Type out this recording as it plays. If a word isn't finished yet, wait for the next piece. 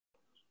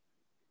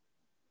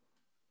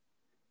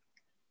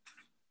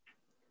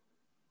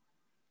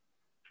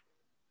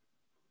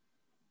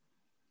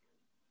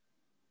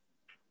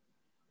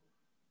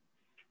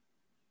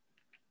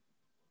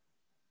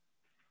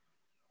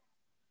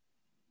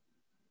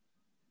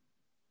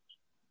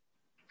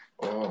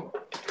Oh,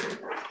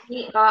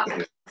 We are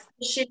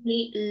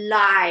officially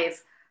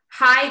live.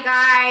 Hi,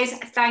 guys.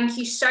 Thank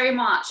you so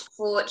much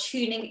for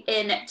tuning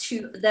in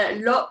to the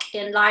Lock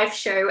in Live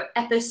Show,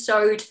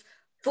 episode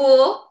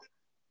 4,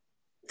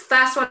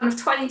 first one of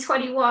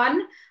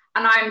 2021.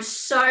 And I'm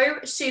so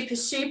super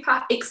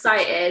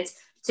excited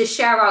to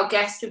share our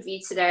guest with you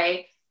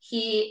today.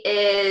 He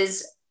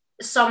is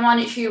someone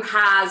who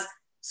has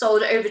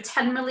sold over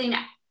 10 million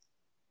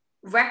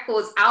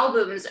records,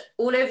 albums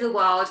all over the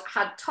world,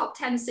 had top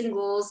 10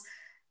 singles.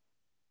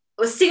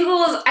 I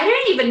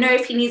don't even know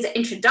if he needs an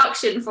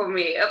introduction from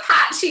me.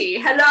 Apache,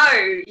 hello.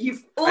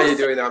 How are you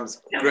doing? I'm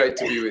great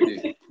to be with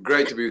you.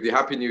 Great to be with you.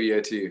 Happy New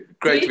Year to you.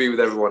 Great to be with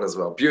everyone as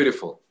well.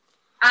 Beautiful.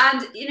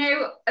 And you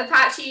know,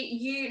 Apache,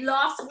 you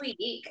last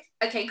week,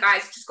 okay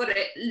guys, just got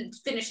to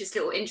finish this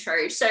little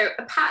intro. So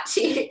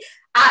Apache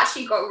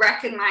actually got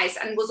recognized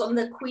and was on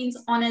the Queen's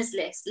Honours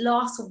list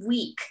last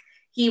week.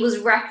 He was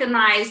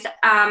recognized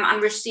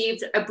and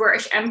received a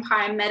British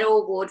Empire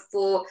Medal Award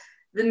for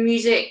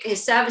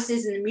his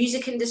services in the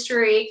music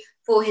industry,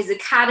 for his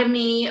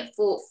academy,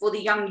 for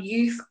the young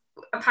youth.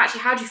 Apache,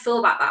 how do you feel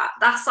about that?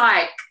 That's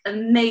like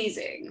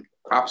amazing.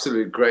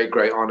 Absolutely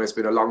great honor. It's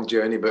been a long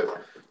journey,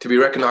 but to be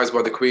recognized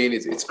by the Queen,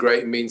 it's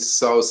great. It means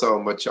so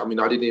much. I mean,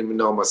 I didn't even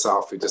know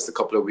myself. Just a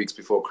couple of weeks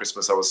before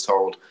Christmas, I was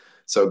told.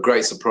 So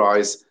great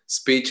surprise,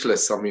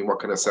 speechless. I mean, what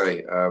can I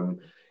say?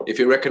 If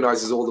it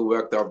recognizes all the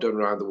work that I've done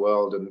around the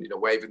world and, you know,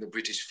 waving the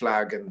British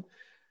flag, and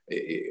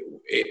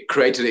it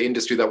created an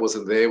industry that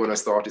wasn't there when I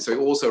started. So it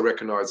also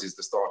recognizes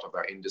the start of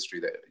that industry,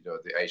 that, you know,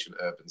 the Asian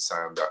urban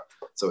sound.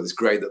 So it's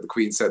great that the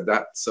Queen said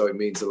that. So it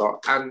means a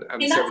lot. And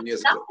 7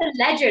 years ago. That's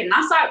a legend.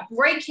 That's like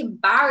breaking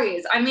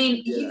barriers. I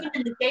mean, you've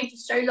been in the game for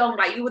so long.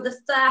 Like, you were the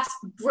first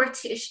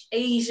British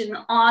Asian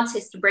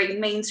artist to break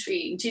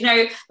mainstream. Do you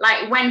know,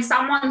 like, when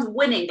someone's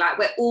winning, like,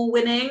 we're all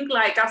winning.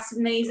 Like, that's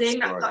amazing.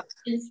 That's right.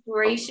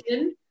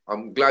 Inspiration.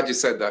 I'm glad you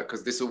said that,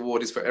 because this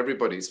award is for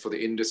everybody. It's for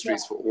the industry,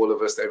 it's for all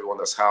of us, everyone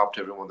that's helped,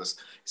 everyone that's...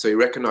 So he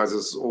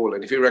recognizes us all.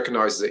 And if he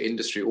recognizes the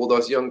industry, all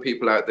those young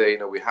people out there, you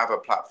know, we have a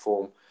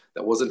platform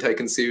that wasn't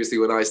taken seriously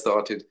when I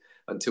started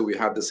until we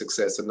had the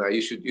success. And now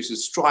you should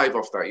strive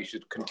off that. You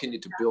should continue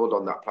to build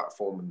on that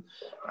platform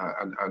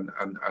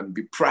and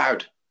be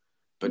proud.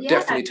 But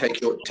definitely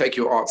take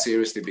your art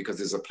seriously, because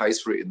there's a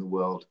place for it in the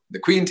world. The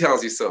Queen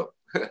tells you so.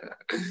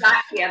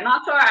 Exactly, and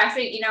that's why I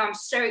think, you know, I'm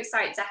so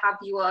excited to have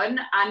you on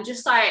and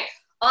just like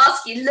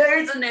ask you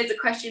loads and loads of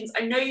questions.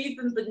 I know you've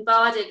been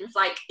bombarded with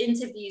like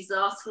interviews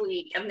last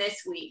week and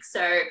this week,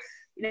 so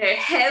you know,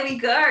 here we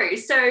go.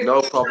 So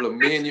no problem.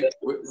 Me and you,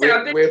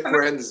 we're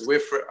friends.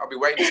 I'll be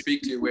waiting to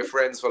speak to you. We're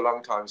friends for a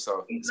long time,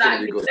 so exactly. It's going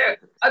to be good.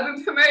 So I've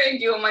been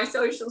promoting you on my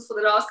socials for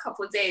the last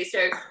couple of days. So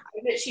I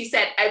literally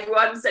said,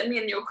 everyone send me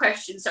in your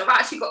questions. So I've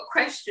actually got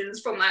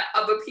questions from like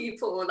other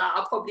people that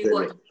are probably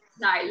watching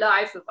tonight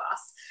live with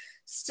us.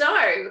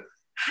 So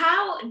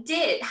how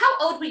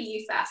old were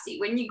you, firstly,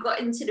 when you got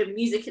into the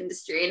music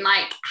industry, and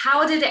like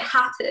how did it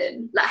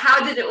happen? Like,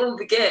 how did it all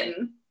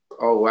begin?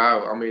 Oh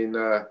wow, I mean,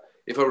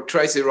 if I would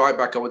trace it right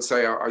back, I would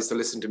say I used to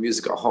listen to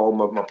music at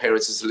home. My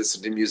parents used to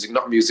listen to music,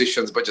 not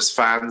musicians, but just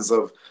fans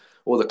of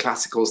all the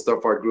classical stuff.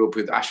 I grew up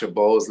with Asha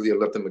Bosley and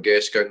Lata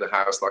Mangeshkar in the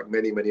house, like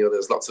many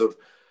others. Lots of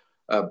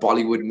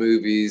Bollywood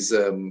movies.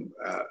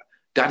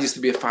 Dad used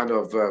to be a fan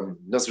of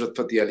Nusrat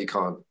Fateh Ali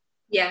Khan.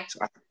 Yeah. So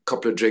a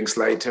couple of drinks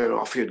later,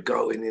 off he'd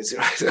go in his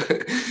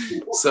right.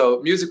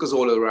 So music was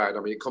all around.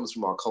 I mean, it comes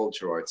from our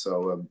culture, right?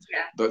 So,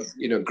 but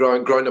you know,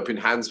 growing up in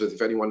Handsworth,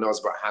 if anyone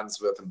knows about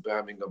Handsworth and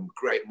Birmingham,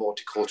 great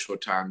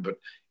multicultural town, but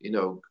you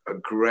know, a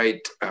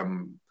great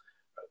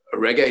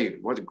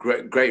reggae, what a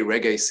great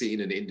reggae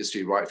scene and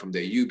industry right from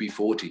there.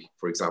 UB40,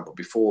 for example,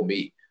 before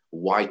me,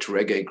 white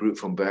reggae group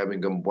from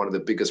Birmingham, one of the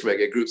biggest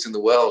reggae groups in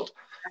the world.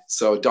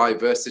 So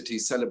diversity,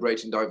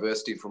 celebrating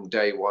diversity from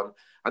day one.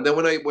 And then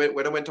when I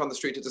went on the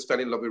street, I just fell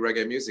in love with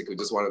reggae music. It was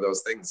just one of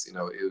those things, you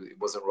know. It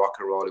wasn't rock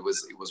and roll. It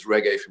was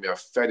reggae for me. I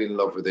fell in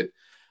love with it.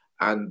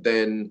 And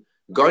then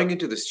going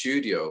into the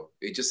studio,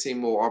 it just seemed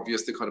more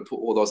obvious to kind of put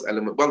all those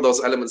elements. Well,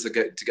 those elements are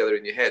getting together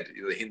in your head.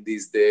 You know, the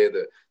Hindi's there,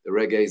 the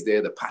reggae's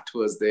there, the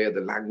patois there, the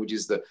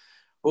languages.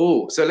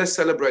 So let's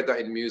celebrate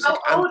that in music.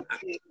 How old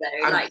were you,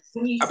 though? Like,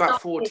 when you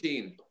about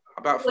 14,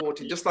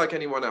 just like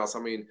anyone else. I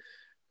mean,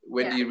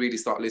 when do you really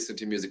start listening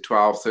to music?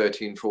 12,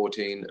 13,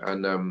 14,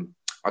 and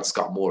I just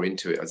got more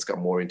into it.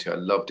 I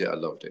loved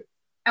it.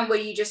 And were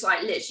you just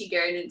like literally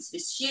going into the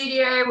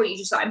studio? Were you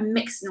just like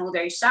mixing all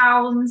those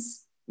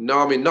sounds? No,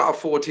 I mean, not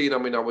at 14. I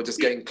mean, I was just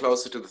getting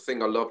closer to the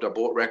thing I loved. I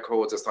bought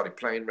records. I started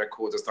playing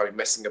records. I started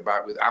messing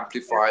about with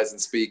amplifiers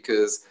and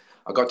speakers.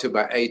 I got to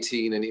about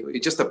 18, and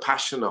it's just a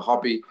passion, a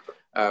hobby.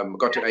 I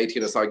got to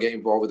 18, I started getting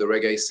involved with the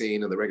reggae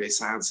scene and the reggae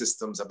sound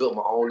systems. I built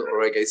my own little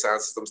reggae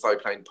sound system,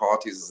 started playing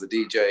parties as a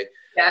DJ.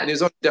 Yeah. And it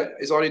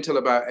was only until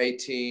about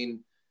 18,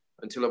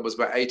 until I was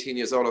about 18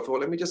 years old, I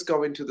thought, let me just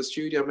go into the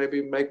studio,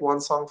 maybe make one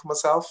song for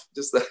myself,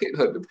 just you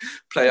know,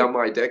 play on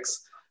my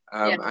decks.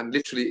 And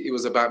literally, it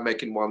was about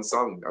making one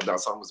song, and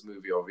that song was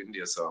Movie of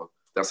India. So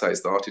that's how it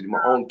started,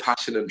 my own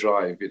passion and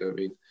drive, you know what I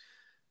mean?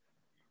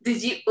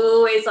 did you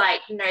always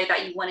like know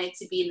that you wanted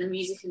to be in the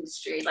music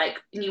industry, like,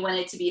 and you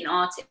wanted to be an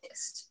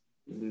artist?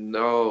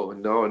 No,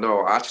 no,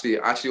 no. I actually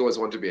always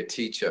wanted to be a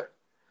teacher.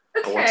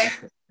 Okay.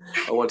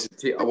 I wanted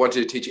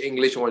to teach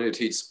English. I wanted to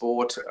teach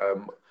sport.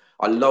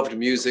 I loved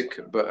music,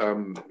 but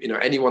you know,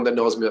 anyone that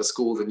knows me at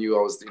school, they knew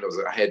I was, you know, I was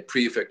a head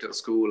prefect at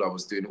school. I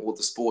was doing all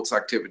the sports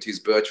activities,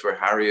 Birchford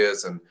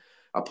Harriers, and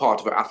a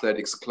part of an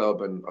athletics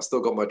club, and I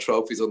still got my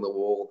trophies on the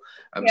wall.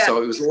 Yeah.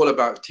 So it was all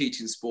about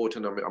teaching sport,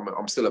 and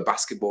I'm still a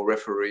basketball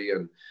referee,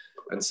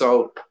 and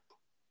so.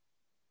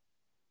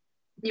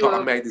 But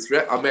I made this.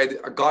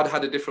 God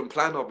had a different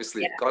plan.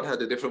 Obviously, Yeah. God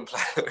had a different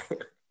plan.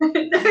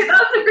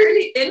 That's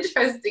really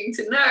interesting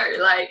to know,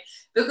 like,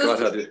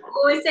 because you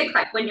always think,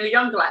 like, when you're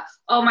younger, like,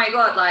 oh my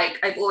god, like,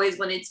 I've always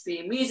wanted to be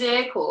in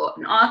music or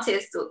an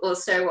artist, or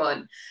so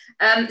on.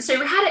 So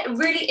we had it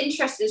really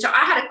interesting. So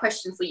I had a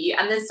question for you,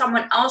 and then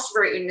someone else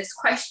wrote in this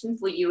question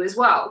for you as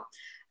well.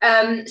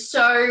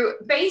 So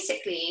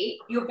basically,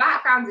 your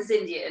background is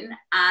Indian,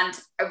 and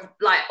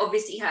like,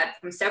 obviously heard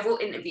from several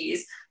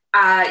interviews.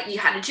 You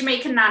had a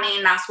Jamaican nanny,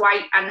 and that's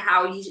why, and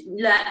how you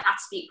learned how to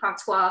speak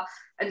patois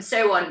and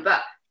so on.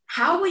 But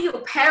how were your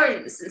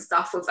parents and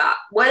stuff with that?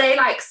 Were they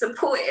like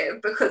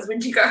supportive? Because when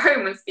you go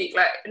home and speak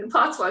like in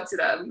patois to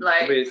them,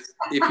 like, I mean,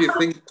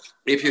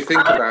 if you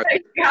think about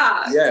it,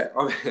 yeah,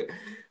 I mean,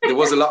 there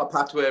was a lot of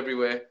patois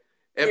everywhere.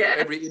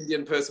 Every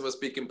Indian person was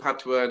speaking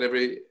patois, and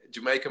every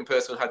Jamaican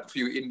person had a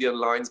few Indian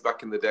lines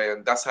back in the day,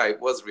 and that's how it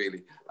was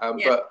really.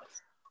 But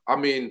I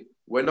mean,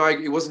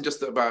 it wasn't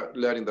just about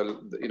learning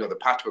the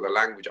patois, the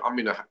language. I'm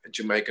in a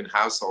Jamaican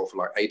household for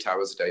like 8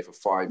 hours a day for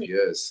 5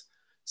 years.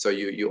 So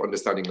you're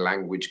understanding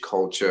language,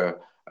 culture,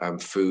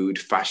 food,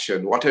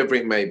 fashion, whatever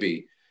it may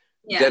be.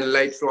 Yeah. Then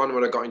later on,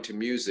 when I got into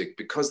music,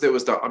 because there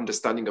was that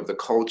understanding of the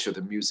culture,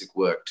 the music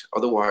worked.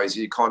 Otherwise,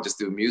 you can't just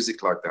do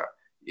music like that.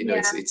 You know,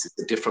 it's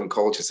a different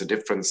culture, it's a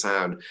different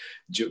sound.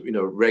 You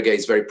know, reggae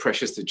is very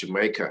precious to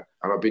Jamaica,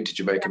 and I've been to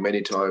Jamaica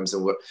many times.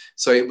 And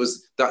so it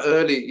was that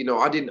early. You know,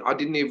 I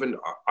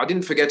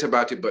didn't forget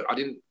about it, but I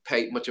didn't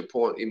pay much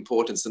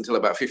importance until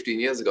about 15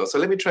 years ago. So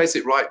let me trace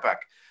it right back.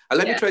 And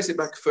let me trace it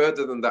back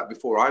further than that.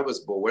 Before I was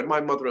born, when my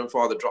mother and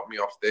father dropped me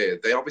off there,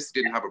 they obviously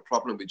didn't have a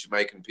problem with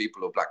Jamaican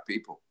people or black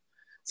people.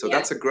 So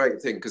that's a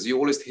great thing, because you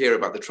always hear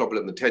about the trouble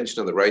and the tension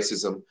and the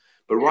racism.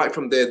 But right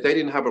from there, they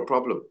didn't have a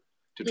problem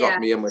to drop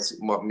me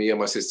and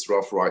my sister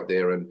off right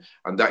there. And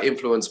that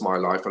influenced my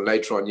life. And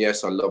later on,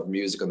 yes, I love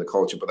music and the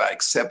culture, but that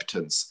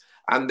acceptance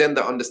and then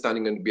the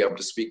understanding and be able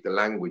to speak the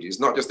language.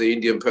 It's not just the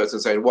Indian person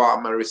saying, wow,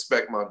 man,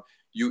 respect, man.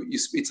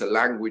 It's a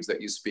language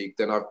that you speak.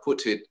 Then I've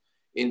put it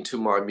into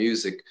my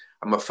music.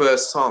 And my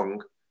first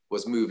song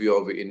was Movie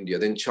Over India,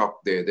 then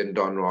Chok there, then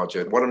Don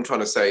Raja. What I'm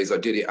trying to say is I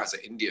did it as an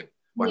Indian.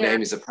 My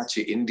name is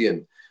Apache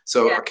Indian.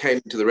 So I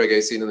came to the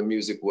reggae scene in the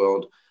music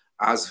world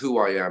as who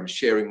I am,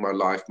 sharing my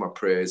life, my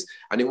prayers.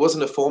 And it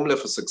wasn't a formula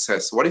for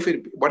success. What if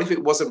it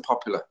wasn't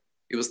popular?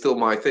 It was still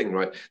my thing,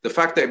 right? The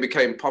fact that it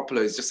became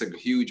popular is just a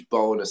huge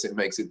bonus. It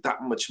makes it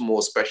that much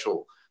more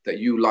special that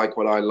you like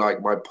what I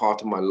like, my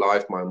part of my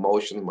life, my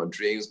emotions, my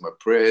dreams, my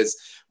prayers,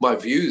 my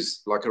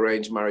views, like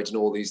arranged marriage and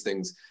all these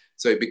things.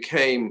 So it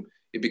became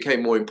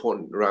more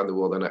important around the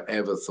world than I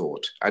ever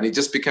thought. And it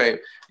just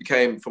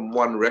became from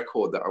one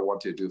record that I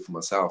wanted to do for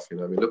myself. You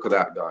know, I mean, look at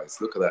that, guys.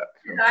 Look at that.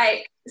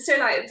 Like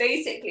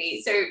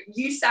basically, so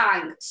you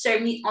sang so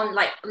many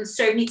on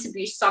so many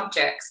taboo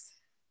subjects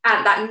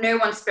and that no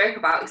one spoke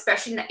about,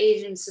 especially in the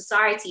Asian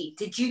society.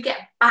 Did you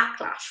get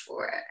backlash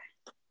for it?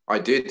 I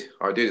did.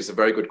 It's a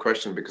very good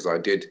question, because I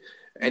did.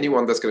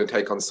 Anyone that's going to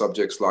take on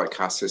subjects like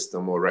caste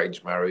system or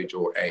arranged marriage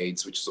or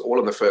AIDS, which is all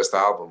on the first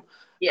album,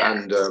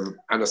 and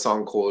a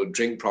song called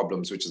Drink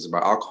Problems, which is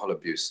about alcohol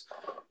abuse.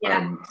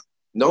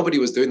 Nobody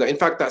was doing that. In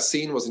fact, that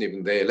scene wasn't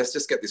even there. Let's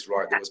just get this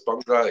right. There was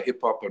Bhangra,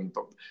 hip hop, and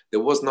there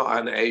was not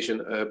an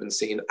Asian urban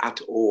scene at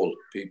all,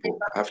 people.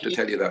 I have to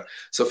tell you that.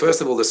 So first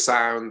of all, the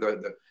sound,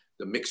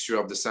 the mixture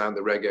of the sound,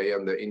 the reggae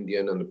and the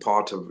Indian, and the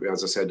part of,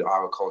 as I said,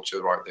 our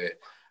culture right there.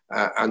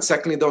 And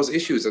secondly, those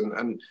issues.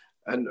 And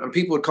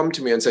people would come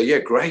to me and say, yeah,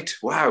 great,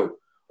 wow.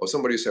 Or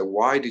somebody would say,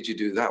 why did you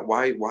do that?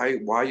 Why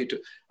you do?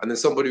 And then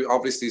somebody would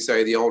obviously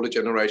say, the older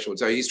generation would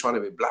say, he's trying to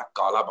be black,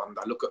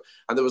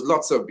 and there was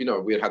lots of, you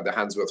know, we had the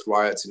Handsworth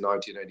riots in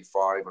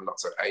 1985 and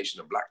lots of Asian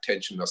and black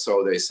tension, or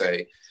so they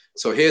say.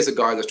 So here's a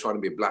guy that's trying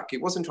to be black. He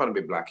wasn't trying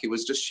to be black. He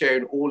was just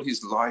sharing all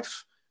his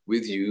life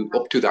with you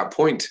up to that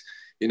point,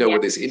 you know,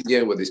 with this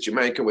Indian, with this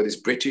Jamaican, with this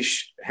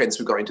British, hence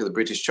we got into the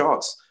British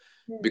charts.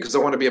 Because I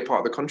want to be a part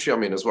of the country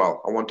I'm in as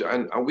well. I want to,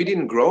 and we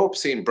didn't grow up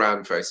seeing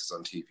brown faces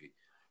on TV.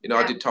 You know,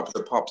 I did Top of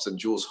the Pops and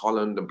Jules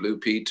Holland and Blue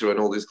Peter and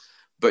all this.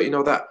 But you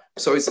know that,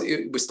 so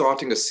we're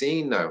starting a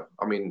scene now.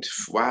 I mean,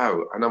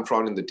 wow. And I'm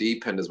thrown in the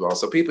deep end as well.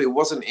 So people, it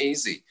wasn't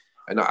easy.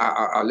 And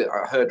I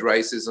heard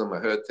racism, I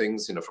heard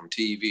things, you know, from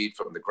TV,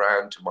 from the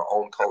ground to my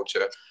own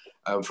culture,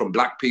 from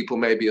black people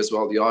maybe as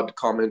well, the odd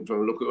comment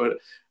from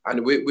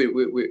and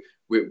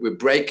we're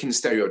breaking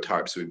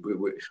stereotypes.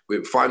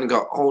 We're finding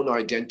our own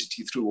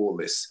identity through all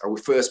this. And we're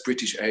first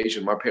British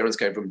Asian. My parents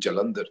came from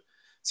Jalandhar.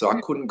 So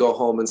I couldn't go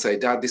home and say,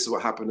 Dad, this is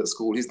what happened at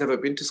school. He's never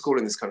been to school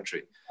in this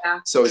country.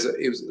 Yeah. So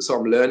so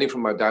I'm learning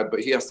from my dad,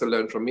 but he has to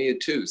learn from me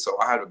too. So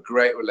I had a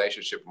great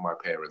relationship with my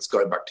parents.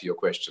 Going back to your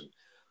question,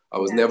 I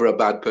was never a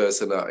bad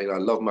person. I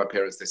love my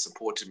parents. They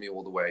supported me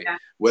all the way,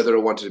 whether I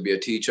wanted to be a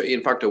teacher.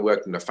 In fact, I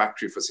worked in a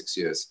factory for 6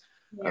 years.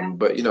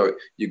 But, you know,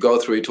 you go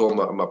through it all.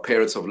 My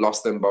parents have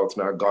lost them both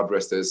now, God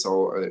rest their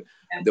soul.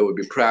 They would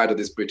be proud of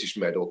this British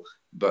medal.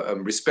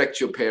 But respect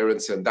your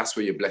parents, and that's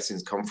where your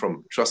blessings come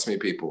from. Trust me,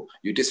 people.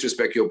 You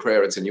disrespect your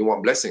parents and you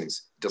want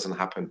blessings, it doesn't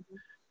happen.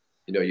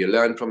 You know, you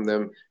learn from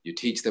them, you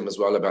teach them as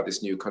well about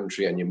this new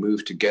country, and you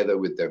move together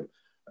with them.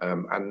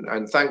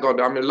 And thank God,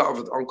 I mean, a lot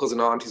of uncles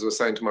and aunties were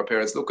saying to my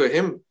parents, look at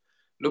him,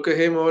 oh, look, and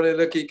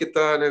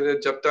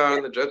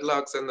the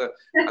dreadlocks. And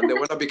then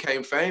when I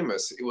became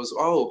famous, it was,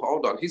 oh,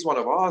 hold on, he's one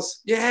of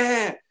ours.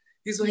 Yeah,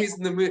 he's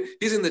in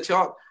the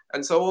chart.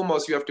 And so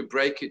almost you have to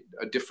break it,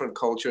 a different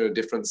culture, a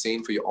different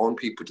scene for your own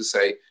people to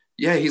say,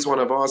 yeah, he's one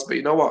of ours. But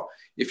you know what?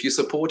 If you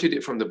supported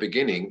it from the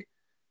beginning,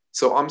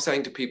 so I'm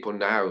saying to people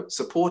now,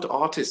 support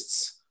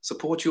artists,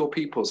 support your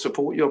people,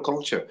 support your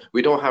culture.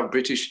 We don't have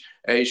British,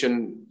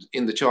 Asian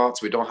in the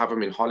charts. We don't have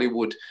them in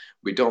Hollywood.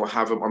 We don't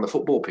have them on the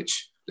football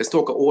pitch. Let's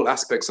talk at all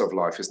aspects of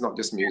life. It's not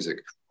just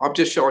music. I've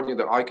just shown you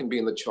that I can be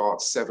in the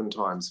charts 7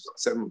 times,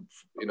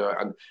 you know,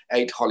 and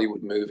 8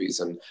 Hollywood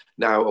movies, and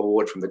now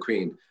award from the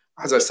Queen.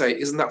 As I say,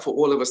 isn't that for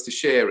all of us to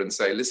share and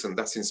say, listen,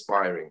 that's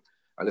inspiring,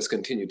 and let's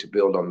continue to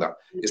build on that.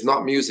 It's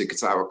not music,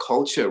 it's our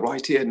culture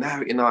right here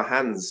now in our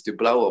hands to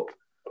blow up.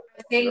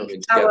 I think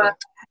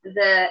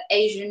the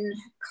Asian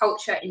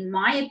culture, in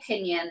my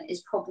opinion,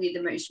 is probably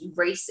the most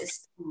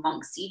racist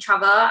amongst each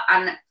other.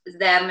 And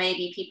there may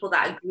be people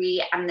that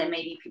agree and there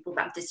may be people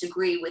that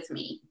disagree with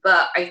me.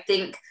 But I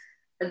think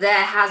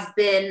there has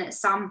been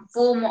some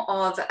form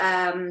of,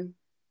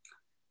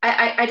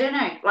 I don't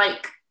know,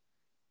 like,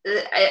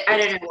 I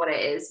don't know what it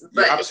is.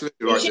 But you're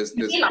absolutely right. It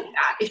shouldn't be like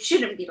that. It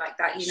shouldn't be like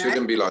that, you know? It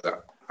shouldn't be like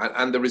that.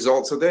 And the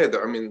results are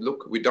there. I mean,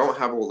 look, we don't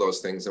have all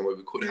those things, and we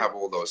could have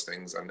all those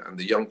things, and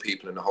the young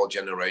people and the whole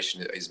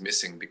generation is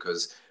missing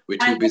because we're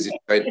too busy.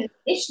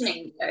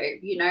 Conditioning, though,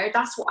 you know,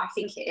 that's what I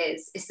think it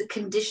is. It's the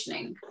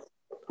conditioning.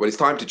 Well, it's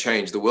time to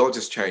change. The world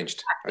just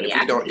changed.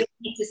 Exactly. And if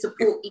we need to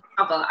support each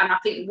other, and I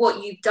think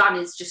what you've done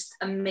is just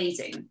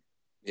amazing.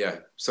 Yeah.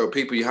 So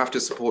people, you have to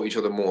support each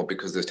other more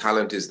because the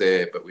talent is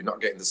there, but we're not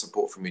getting the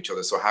support from each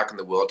other. So how can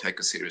the world take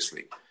us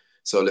seriously?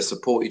 So let's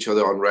support each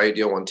other on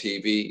radio, on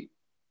TV.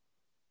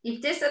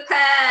 You've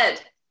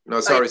disappeared. No,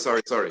 sorry.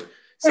 Support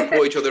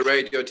each other,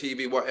 radio,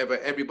 TV, whatever.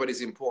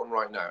 Everybody's important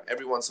right now.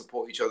 Everyone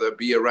support each other.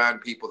 Be around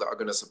people that are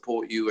going to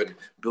support you and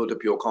build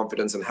up your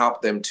confidence and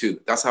help them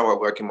too. That's how I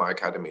work in my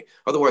academy.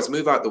 Otherwise,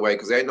 move out the way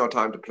because there ain't no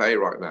time to play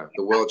right now.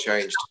 The world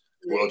changed.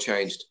 The world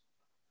changed.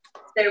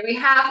 So we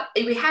had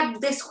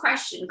this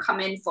question come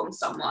in from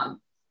someone.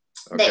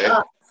 Okay. They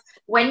asked,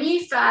 when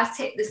you first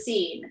hit the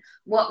scene,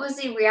 what was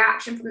the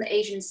reaction from the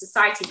Asian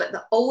society, but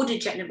the older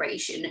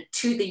generation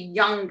to the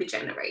younger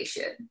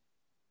generation?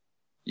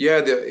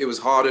 Yeah, it was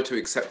harder to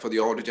accept for the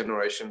older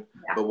generation,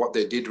 but what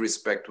they did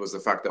respect was the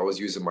fact that I was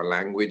using my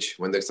language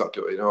when they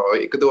started to, you know,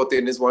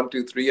 is 1,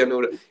 2, 3. I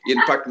know.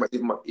 In fact,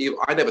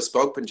 I never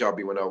spoke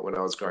Punjabi when I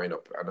was growing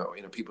up. I know,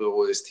 you know, people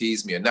always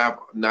tease me, and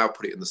now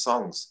put it in the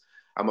songs.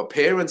 And my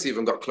parents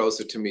even got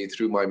closer to me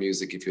through my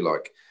music, if you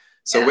like.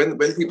 So when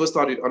people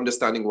started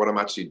understanding what I'm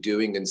actually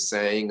doing and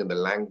saying and the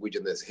language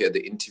and they hear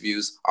the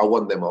interviews, I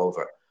won them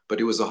over. But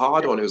it was a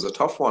hard one. It was a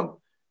tough one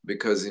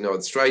because, you know,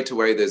 straight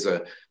away there's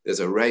a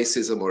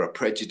racism or a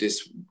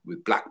prejudice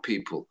with black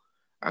people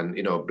and,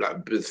 you know,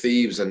 black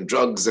thieves and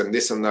drugs and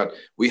this and that.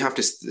 We have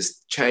to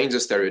change the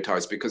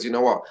stereotypes because, you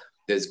know what,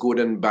 there's good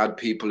and bad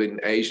people in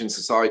Asian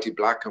society,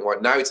 black and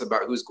white. Now it's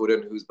about who's good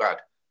and who's bad,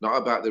 not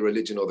about the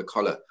religion or the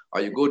color.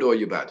 Are you good or are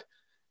you bad?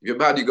 If you're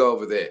bad, you go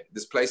over there.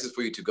 There's places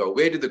for you to go.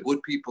 Where do the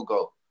good people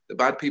go? The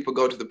bad people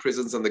go to the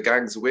prisons and the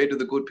gangs. Where do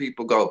the good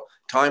people go?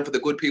 Time for the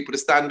good people to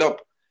stand up.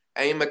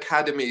 AIM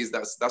Academies,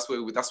 that's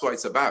what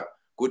it's about.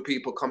 Good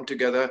people come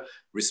together,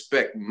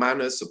 respect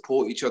manners,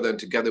 support each other, and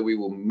together we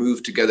will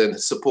move together and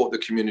support the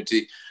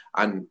community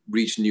and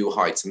reach new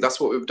heights. And that's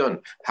what we've done.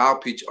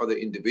 Help each other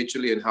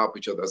individually and help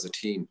each other as a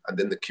team. And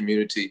then the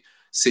community,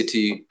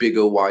 city,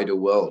 bigger, wider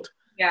world.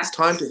 Yeah.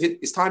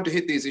 It's time to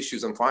hit these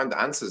issues and find the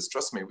answers.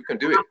 Trust me, we can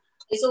do it.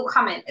 It's all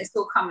coming,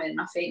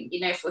 I think,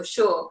 you know, for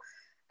sure.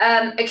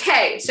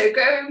 Okay, so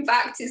going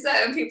back to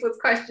certain people's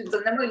questions,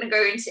 and then we're going to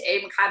go into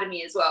AIM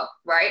Academy as well,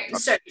 right?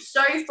 So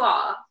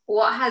far,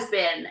 what has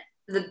been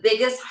the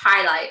biggest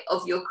highlight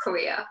of your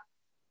career?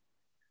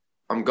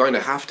 I'm going to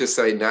have to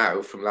say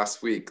now from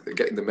last week, they're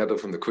getting the medal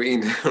from the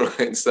Queen,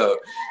 right? So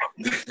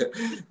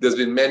there's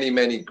been many,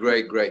 many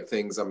great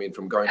things. I mean,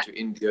 from going to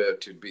India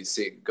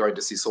going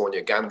to see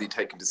Sonia Gandhi,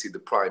 taken to see the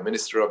Prime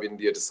Minister of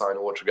India to sign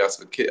autographs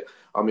with Kit.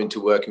 I'm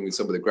into working with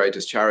some of the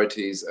greatest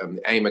charities.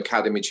 The AIM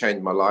Academy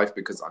changed my life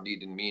because I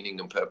needed meaning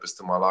and purpose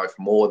to my life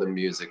more than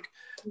music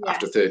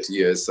after 30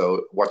 years.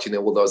 So watching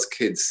all those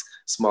kids'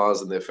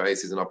 smiles on their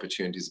faces and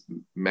opportunities,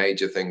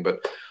 major thing.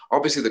 But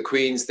obviously the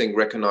Queen's thing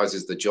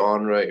recognizes the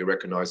genre, it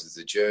recognizes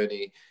the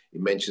journey.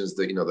 It mentions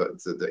the, you know,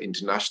 the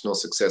international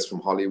success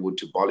from Hollywood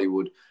to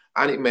Bollywood.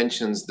 And it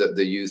mentions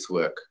the youth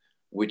work,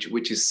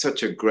 which is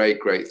such a great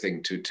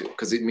thing to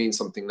because it means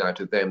something now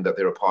to them that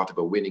they're a part of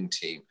a winning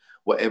team.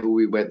 Whatever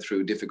we went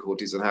through,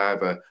 difficulties, and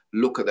however,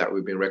 look at that,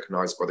 we've been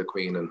recognized by the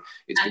Queen, and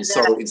it's been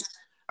so.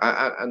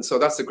 And so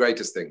that's the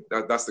greatest thing.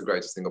 That's the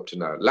greatest thing up to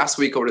now. Last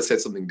week I would have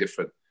said something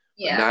different.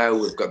 Yeah. Now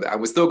we've got that,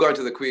 and we're still going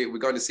to the Queen. We're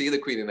going to see the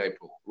Queen in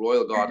April,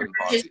 Royal Garden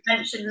Party. Just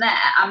mention there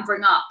and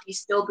bring up, you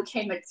still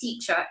became a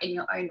teacher in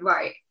your own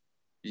right.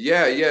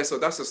 Yeah. So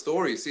that's the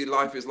story. See,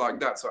 life is like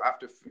that. So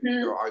after you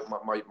know,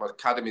 my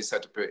academy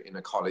set up in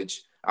a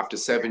college. After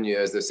 7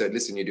 years, they said,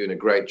 listen, you're doing a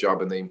great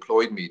job. And they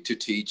employed me to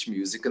teach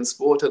music and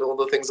sport and all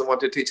the things I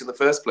wanted to teach in the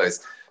first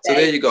place. So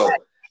there you go.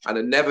 And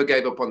I never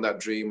gave up on that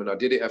dream. And I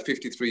did it at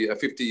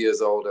 50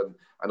 years old. And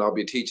I'll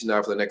be teaching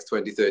now for the next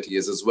 20, 30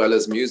 years, as well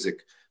as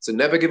music. So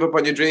never give up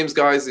on your dreams,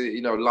 guys.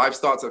 You know, life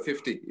starts at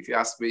 50, if you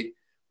ask me.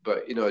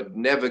 But, you know,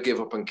 never give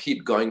up and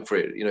keep going for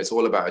it. You know, it's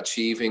all about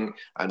achieving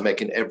and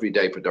making every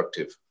day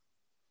productive.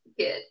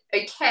 Good.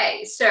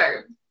 Okay. So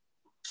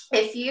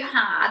if you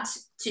had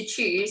to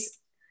choose,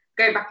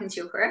 go back into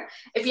your career,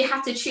 if you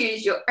had to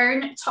choose your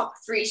own top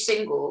 3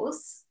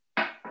 singles,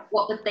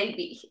 what would they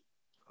be?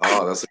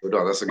 Oh, that's a good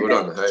one. That's a good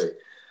one. Hey,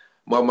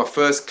 my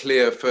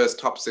first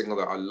top single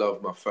that I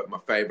love, my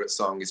favorite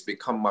song, it's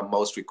become my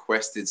most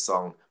requested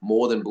song,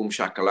 more than Boom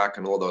Shakalak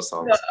and all those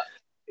songs,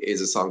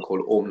 is a song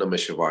called Om Namah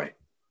Shivaya.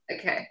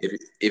 Okay.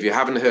 If you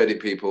haven't heard it,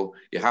 people,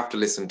 you have to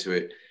listen to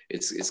it.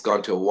 It's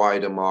gone to a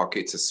wider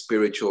market. It's a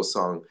spiritual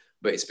song,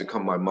 but it's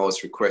become my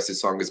most requested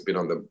song. It's been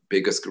on the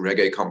biggest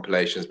reggae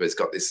compilations, but it's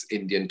got this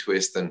Indian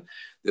twist. And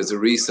there's a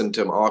recent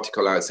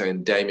article out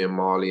saying Damian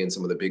Marley and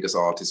some of the biggest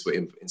artists were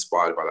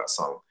inspired by that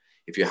song.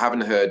 If you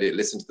haven't heard it,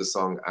 listen to the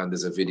song, and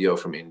there's a video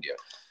from India.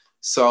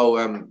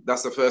 So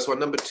that's the first one.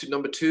 Number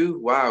two,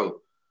 wow.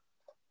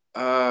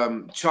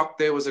 Chok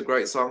There was a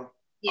great song.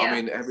 Yeah. I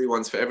mean,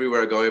 everywhere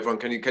I go, everyone,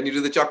 can you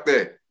do the Chok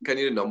There? Can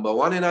you do number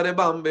 1 in the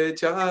Bombay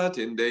chart?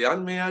 In the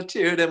and me, I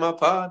tear them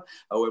apart.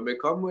 And when we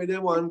come with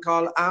the one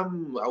called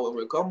and when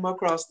we come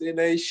across the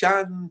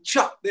nation,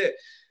 Chok There.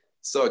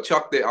 So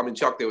Chok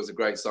There was a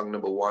great song,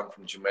 number 1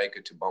 from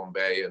Jamaica to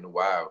Bombay, and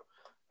wow.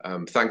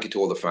 Thank you to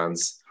all the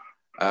fans.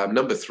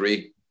 Number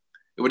 3,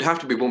 it would have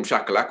to be Boom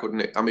Shakalak,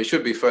 wouldn't it? I mean, it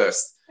should be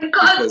first. It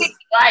can't be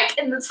like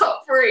in the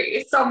top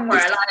 3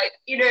 somewhere, like,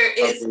 you know,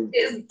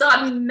 it's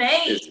done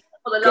made.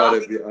 For the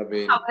last,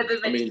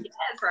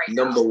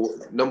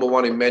 number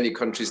 1 in many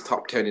countries,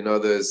 top 10 in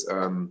others.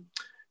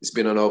 It's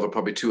been on over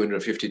probably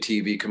 250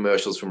 TV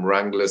commercials, from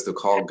Wranglers to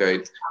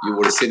Colgate. You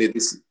would have seen it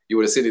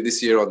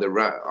this year on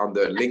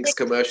the Lynx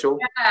commercial.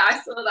 Yeah, I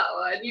saw that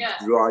one. Yeah,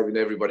 driving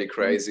everybody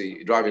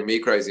crazy, driving me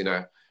crazy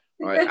now.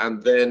 Right,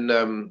 and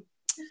then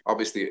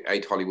obviously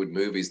 8 Hollywood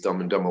movies,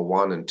 Dumb and Dumber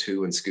 1 and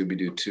 2 and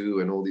Scooby-Doo 2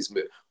 and all these.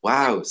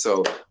 Wow,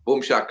 so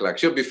Boom Shakalak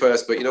should be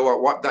first, but you know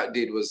what? What that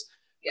did was.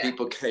 Yeah.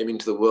 People came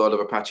into the world of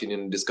Apache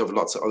and discovered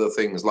lots of other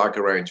things like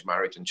arranged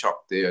marriage and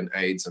Chok There and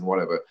AIDS and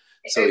whatever.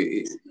 So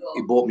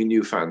it brought me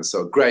new fans.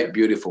 So great,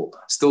 beautiful.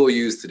 Still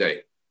used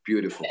today.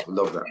 Beautiful.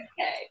 Love that.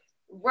 Okay.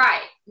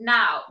 Right.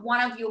 Now, one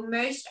of your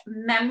most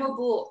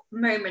memorable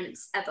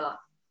moments ever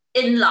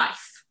in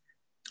life.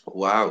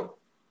 Wow.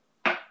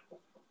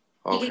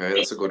 Okay,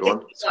 that's a good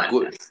one.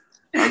 Good.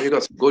 And you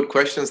got some good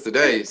questions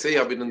today. See,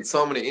 I've been in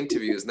so many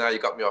interviews. Now you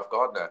got me off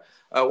guard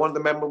now. One of the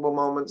memorable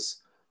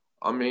moments,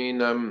 I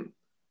mean,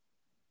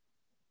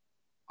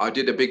 I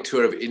did a big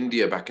tour of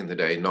India back in the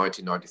day, in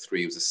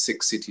 1993. It was a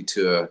 6-city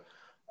tour,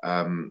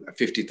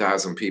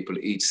 50,000 people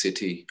each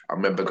city. I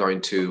remember going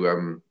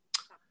to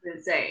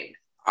insane.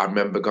 I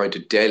remember going to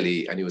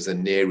Delhi, and it was a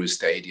Nehru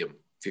Stadium,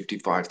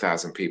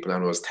 55,000 people,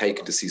 and I was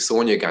taken to see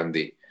Sonia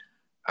Gandhi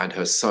and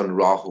her son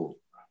Rahul.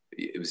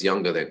 He was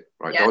younger then,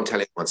 right? Yeah. Don't tell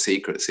anyone,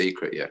 secret,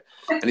 yeah.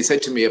 And he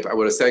said to me, if I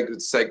would have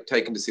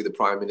taken to see the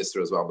Prime Minister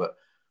as well, but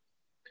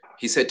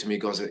he said to me, he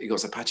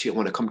goes, Apache, I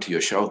want to come to your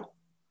show.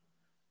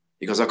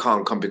 He goes, I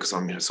can't come because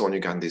I'm Sonia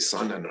Gandhi's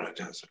son. And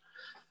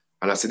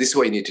I said, this is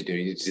what you need to do.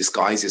 You need to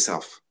disguise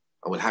yourself,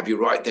 and we'll have you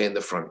right there in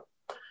the front.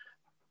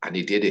 And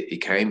he did it. He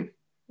came.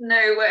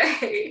 No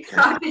way.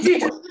 How did he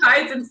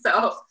disguise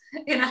himself?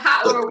 In a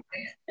hat or a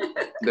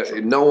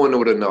wig? No one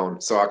would have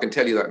known. So I can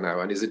tell you that now.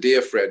 And he's a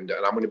dear friend,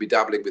 and I'm going to be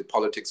dabbling with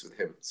politics with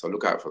him. So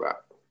look out for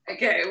that.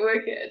 Okay,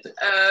 we're good.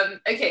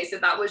 Okay, so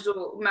that was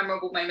your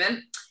memorable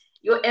moment.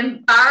 Your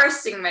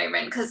embarrassing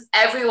moment, because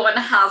everyone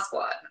has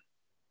one.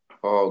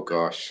 Oh,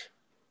 gosh.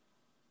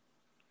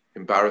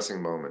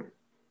 Embarrassing moment.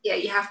 Yeah,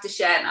 you have to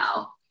share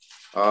now.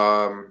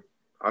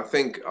 I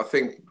think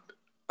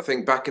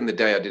back in the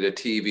day I did a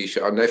TV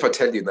show. I know if I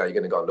tell you now, you're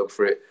going to go and look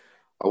for it.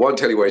 I won't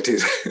tell you where it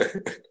is.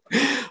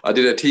 I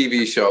did a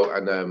TV show,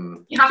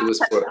 and it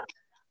was for.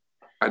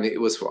 and it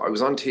was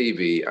on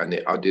TV,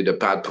 and I did a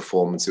bad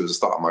performance. It was the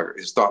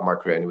start of my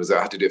career, and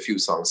I had to do a few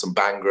songs, some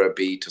Bhangra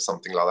beat or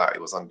something like that.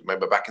 It was on,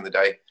 remember back in the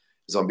day, it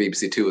was on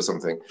BBC Two or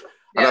something.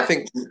 And I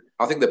think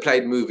they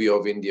played Movie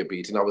of India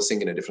beat, and I was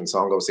singing a different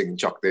song. I was singing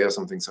Chuck Day or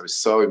something, so it was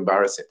so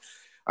embarrassing.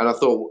 And I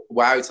thought,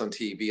 wow, it's on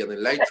TV. And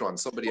then later on,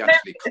 somebody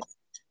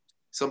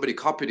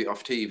copied it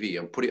off TV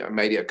and put it and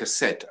made it a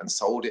cassette and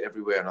sold it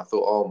everywhere. And I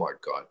thought, oh my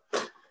God,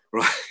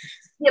 right.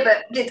 Yeah,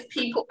 but did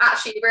people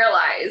actually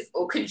realize,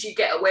 or could you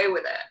get away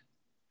with it?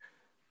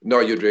 No,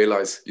 you'd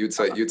realize. You'd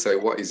say,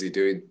 what is he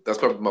doing? That's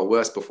probably my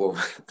worst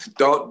performance.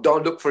 Don't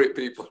look for it,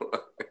 people.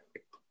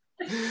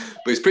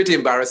 But it's pretty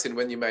embarrassing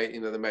when they made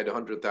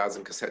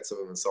 100,000 cassettes of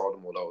them and sold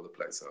them all over the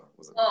place. So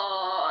wasn't it?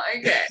 Oh,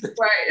 okay,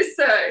 right.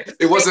 So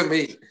it wasn't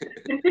me.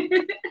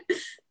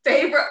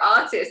 Favorite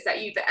artist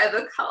that you've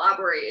ever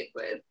collaborated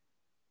with?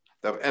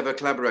 That I've ever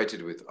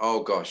collaborated with?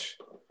 Oh gosh.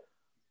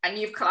 And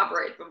you've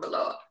collaborated with a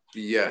lot.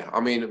 Yeah, I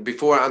mean,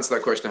 before I answer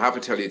that question, I have to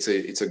tell you,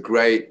 it's a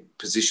great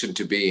position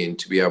to be in,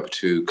 to be able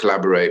to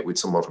collaborate with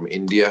someone from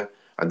India,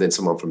 and then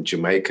someone from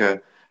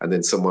Jamaica, and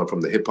then someone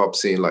from the hip hop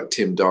scene like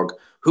Tim Dog.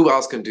 Who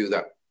else can do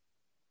that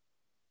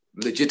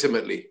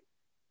legitimately?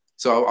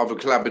 So I've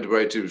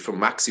collaborated from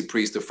Maxi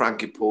Priest to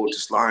Frankie Paul to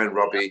Sly and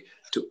Robbie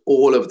to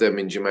all of them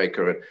in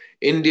Jamaica. And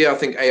India, I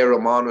think A.R.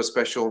 Rahman was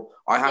special.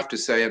 I have to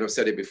say, and I've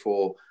said it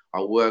before,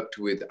 I worked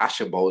with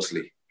Asha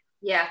Bosley.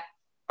 Yeah.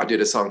 I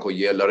did a song called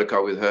Yeah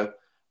Ladka with her.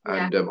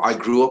 And I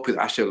grew up with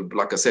Asha,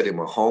 like I said, in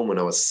my home when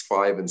I was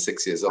 5 and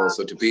 6 years old.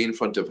 So to be in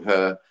front of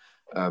her,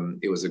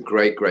 it was a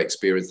great, great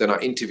experience. Then I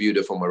interviewed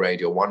her for my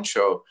Radio 1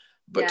 show.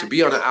 But to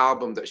be on an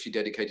album that she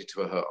dedicated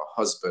to her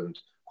husband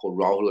called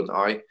Rahul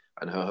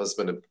and her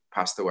husband had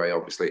passed away,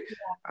 obviously.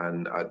 Yeah.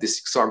 And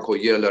this song called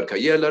Ye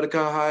Ladka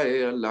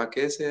Hai Allah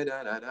Kaise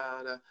Da Da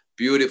Da Da.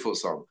 Beautiful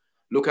song.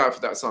 Look out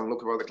for that song.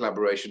 Look for the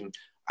collaboration.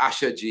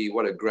 Asha G,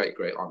 what a great,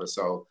 great honor.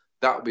 So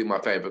that would be my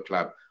favorite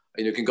collab.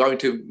 And you can go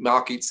into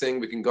Malkit Singh.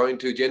 We can go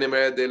into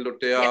Jennifer De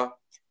Lutea.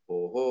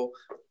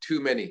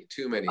 Too many.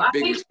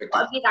 Big respect.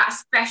 That'll be that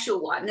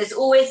special one. There's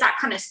always that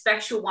kind of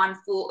special one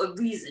for a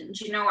reason.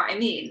 Do you know what I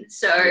mean?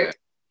 So,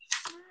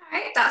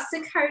 right, that's the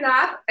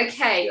collab.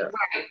 Okay,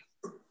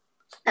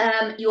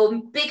 right.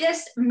 Your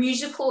biggest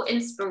musical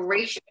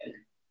inspiration?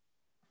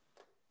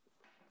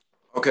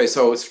 Okay,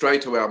 so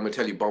straight away, I'm going to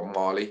tell you Bob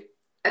Marley.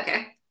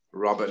 Okay.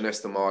 Robert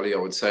Nesta Marley, I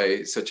would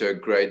say, such a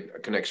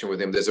great connection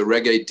with him. There's a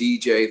reggae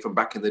DJ from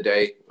back in the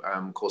day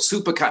called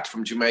Supercat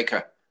from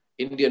Jamaica.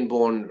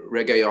 Indian-born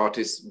reggae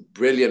artist,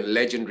 brilliant,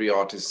 legendary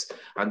artist,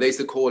 and they used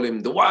to call him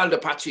the Wild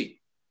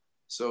Apache.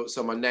 So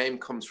my name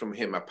comes from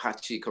him.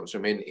 Apache comes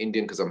from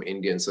Indian because I'm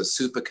Indian. So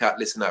Supercat,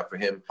 listen out for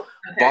him.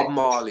 Okay.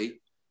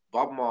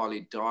 Bob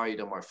Marley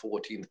died on my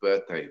 14th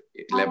birthday,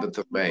 11th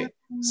of May.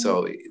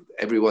 So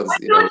everyone's,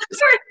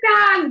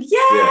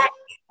 yeah.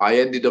 I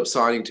ended up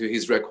signing to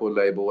his record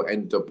label,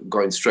 ended up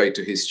going straight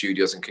to his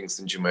studios in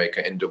Kingston,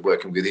 Jamaica, ended up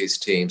working with his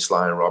team,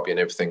 Sly and Robbie and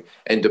everything,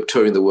 ended up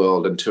touring the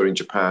world and touring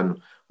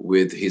Japan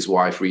with his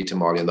wife Rita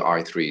Marley and the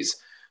I3s.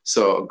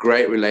 So a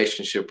great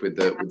relationship with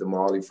the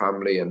Marley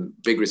family, and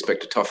big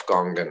respect to Tough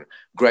Gong, and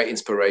great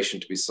inspiration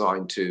to be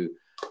signed to,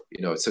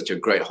 such a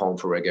great home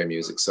for reggae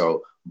music.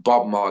 So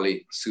Bob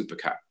Marley,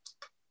 Supercat.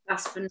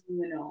 That's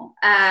phenomenal.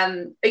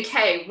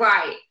 Okay,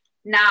 right.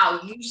 Now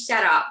you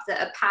set up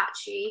the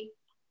Apache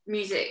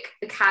Music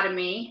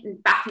Academy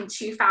back in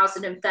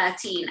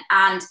 2013,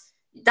 and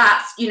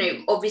that's,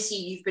 obviously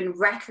you've been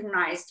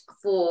recognized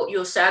for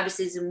your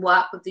services and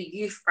work with the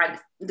youth brand,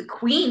 the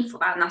Queen for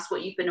that, and that's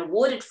what you've been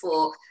awarded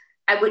for,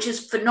 which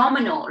is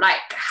phenomenal. Like,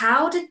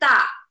 how did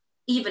that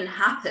even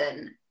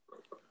happen?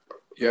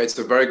 Yeah, it's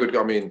a very good,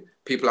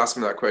 people ask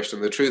me that question.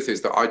 The truth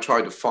is that I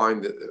try to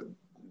find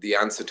the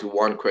answer to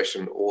one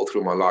question all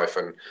through my life,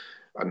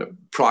 and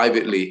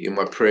privately in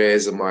my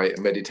prayers and my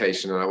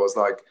meditation, and I was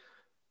like,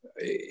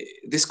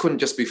 this couldn't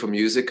just be for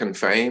music and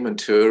fame and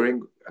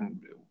touring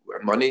and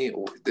money.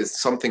 There's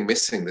something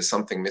missing.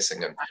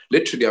 And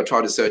literally I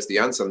tried to search the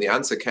answer, and the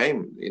answer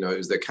came. It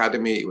was the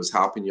academy. It was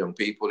helping young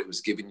people. It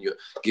was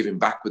giving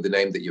back with the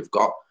name that you've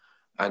got.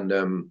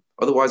 And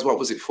otherwise, what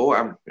was it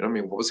for?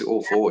 What was it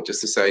all for?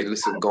 Just to say,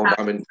 listen, go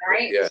on.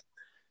 Yeah.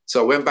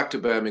 So I went back to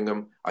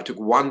Birmingham. I took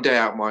one day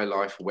out of my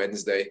life,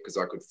 Wednesday, because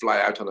I could fly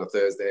out on a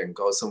Thursday and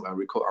go somewhere,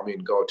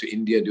 go to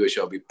India and do a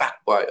show. I'll be back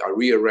I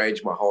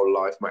rearranged my whole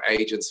life. My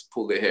agents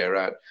pulled their hair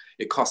out.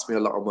 It cost me a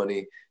lot of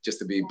money just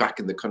to be back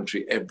in the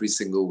country every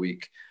single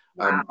week.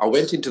 Wow. I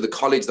went into the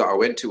college that I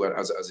went to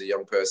as a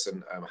young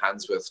person,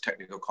 Handsworth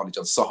Technical College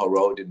on Soho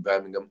Road in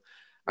Birmingham.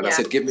 And I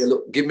said, give me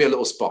a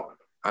little spot.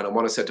 And I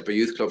want to set up a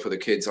youth club for the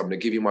kids. I'm going to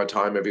give you my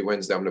time every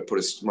Wednesday. I'm going to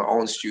put my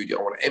own studio.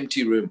 I want an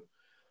empty room.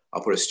 I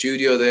put a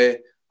studio there.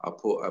 I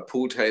put a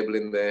pool table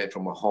in there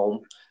from my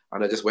home.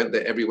 And I just went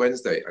there every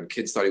Wednesday. And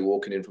kids started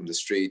walking in from the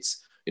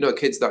streets.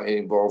 Kids that are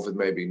involved with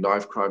maybe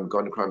knife crime,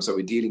 gun crime. So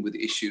we're dealing with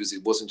issues.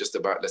 It wasn't just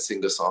about let's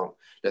sing a song.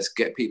 Let's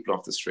get people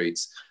off the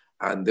streets.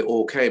 And they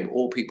all came.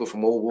 All people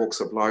from all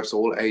walks of life, so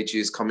all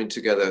ages coming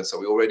together. So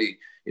we're already,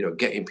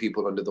 getting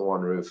people under the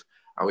one roof.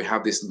 And we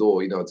have this law,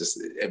 you know,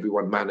 just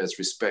everyone manners,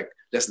 respect.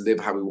 Let's live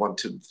how we want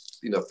to,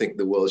 you know, think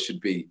the world should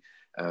be.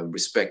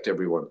 Respect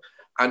everyone.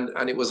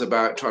 And it was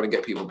about trying to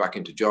get people back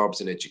into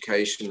jobs and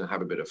education and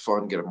have a bit of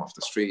fun, get them off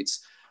the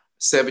streets.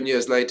 7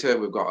 years later,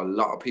 we've got a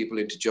lot of people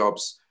into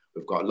jobs.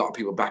 We've got a lot of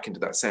people back into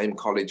that same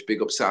college,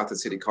 big up South of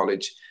City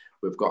College.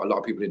 We've got a lot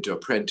of people into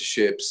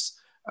apprenticeships.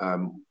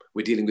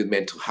 We're dealing with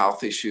mental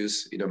health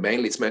issues. You know,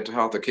 mainly it's mental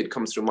health. A kid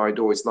comes through my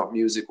door, it's not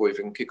music or if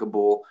he can kick a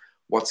ball.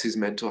 What's his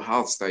mental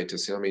health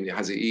status? You know, I mean,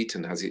 has he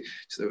eaten? Has he,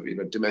 you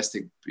know,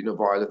 domestic, you know,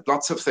 violence?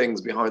 Lots of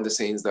things behind the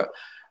scenes that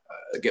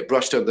get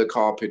brushed under the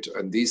carpet,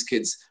 and these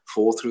kids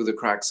fall through the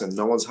cracks and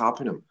no one's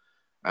helping them.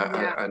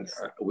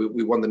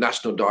 We won the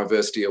National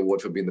Diversity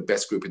Award for being the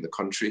best group in the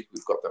country.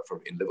 We've got that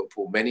from in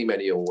Liverpool, many,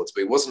 many awards,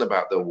 but it wasn't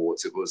about the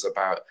awards. It was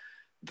about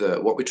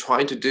what we're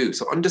trying to do.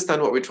 So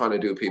understand what we're trying to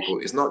do, people.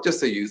 It's not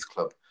just a youth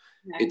club.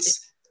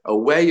 It's a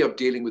way of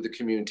dealing with the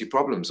community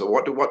problems. So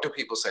what do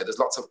people say? There's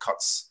lots of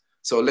cuts.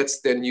 So let's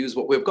then use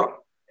what we've got.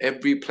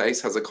 Every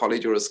place has a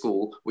college or a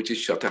school which is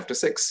shut after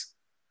 6.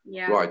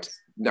 Yeah. Right.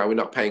 Now we're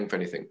not paying for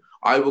anything.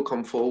 I will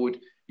come forward.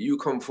 You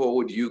come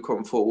forward. You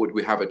come forward.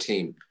 We have a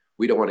team.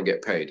 We don't want to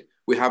get paid.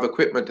 We have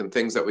equipment and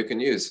things that we can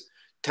use.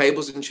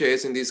 Tables and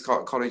chairs in these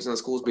colleges and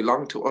schools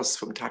belong to us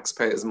from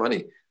taxpayers'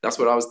 money. That's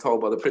what I was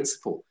told by the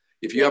principal.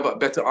 If you have a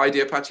better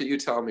idea, Apache, you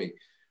tell me.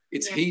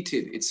 It's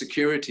heated, it's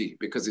security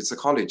because it's a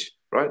college,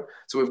 right?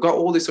 So we've got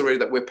all this already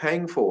that we're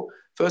paying for.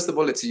 First of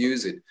all, let's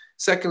use it.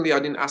 Secondly, I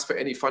didn't ask for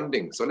any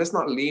funding. So let's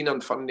not lean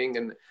on funding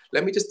and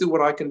let me just do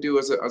what I can do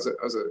as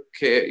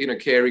a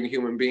caring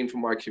human being for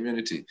my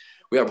community.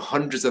 We have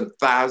hundreds and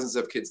thousands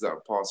of kids that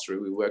have passed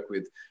through. We work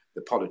with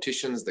the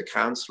politicians, the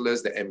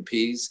councillors, the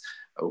MPs.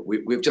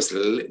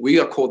 We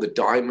are called the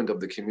diamond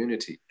of the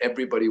community.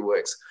 Everybody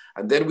works.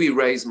 And then we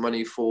raise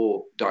money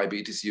for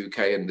Diabetes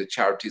UK, and the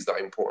charities that are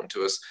important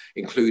to us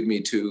include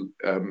Me Too,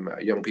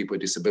 Young People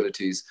with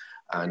Disabilities,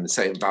 and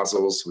St.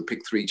 Basil's. We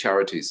picked 3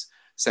 charities.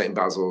 St.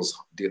 Basil's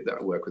did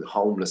that work with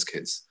homeless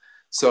kids.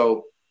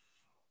 So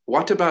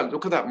what about,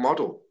 look at that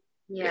model.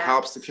 Yeah. It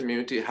helps the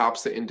community, it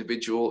helps the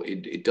individual.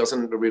 It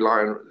doesn't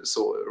rely on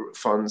sort of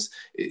funds.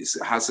 It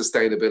has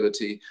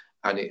sustainability.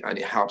 And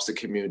it helps the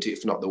community,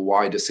 if not the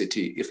wider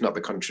city, if not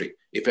the country,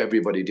 if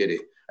everybody did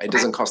it. It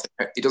doesn't cost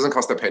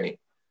a penny.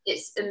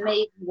 It's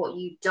amazing what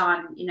you've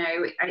done. You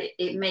know,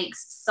 it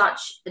makes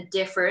such a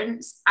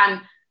difference.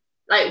 And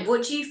like,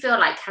 what do you feel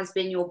like has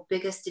been your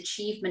biggest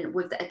achievement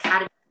with the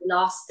Academy the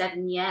last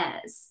 7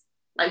 years?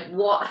 Like,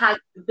 what has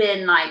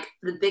been like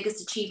the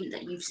biggest achievement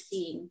that you've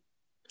seen?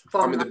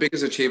 I mean, the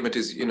biggest achievement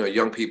is, you know,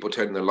 young people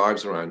turning their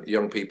lives around.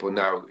 Young people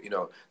now, you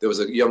know, there was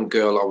a young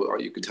girl,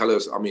 you could tell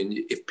us, I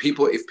mean, if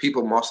people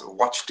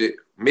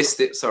missed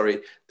it,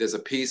 sorry, there's a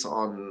piece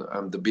on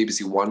the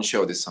BBC One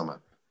show this summer.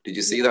 Did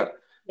you see that?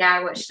 Yeah,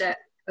 I watched it.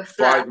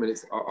 5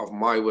 minutes of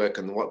my work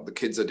and what the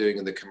kids are doing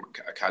in the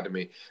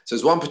academy. So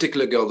there's one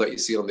particular girl that you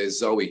see on there,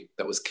 Zoe,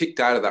 that was kicked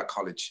out of that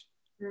college.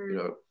 You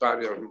know, bad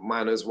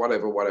manners,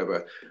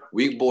 whatever.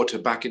 We brought her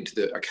back into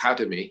the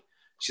academy.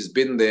 She's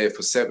been there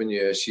for 7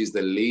 years. She's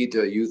the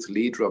youth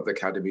leader of the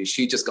academy.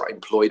 She just got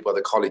employed by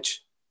the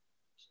college.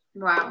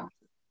 Wow.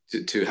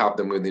 To help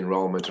them with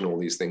enrollment and all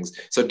these things.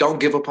 So don't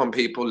give up on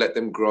people, let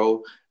them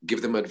grow,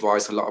 give them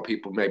advice. A lot of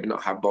people maybe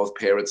not have both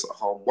parents at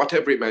home,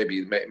 whatever it may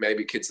be.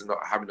 Maybe kids are not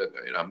having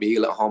a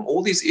meal at home.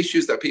 All these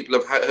issues that people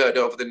have heard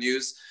over the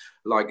news,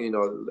 like, you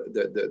know,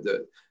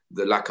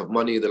 the lack of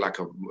money, the lack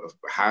of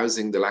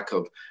housing, the lack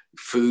of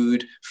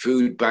food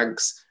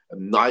banks,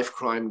 knife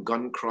crime,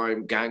 gun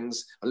crime,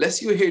 gangs. Unless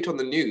you hear it on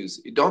the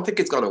news, you don't think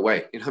it's gone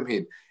away. You know what I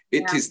mean?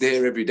 It is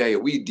there every day.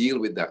 We deal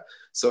with that.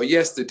 So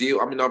yes, the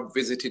deal. I mean, I've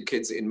visited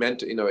kids in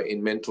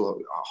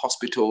mental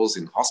hospitals,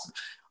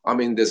 I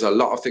mean, there's a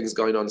lot of things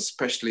going on,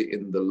 especially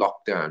in the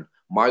lockdown.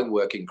 My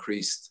work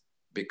increased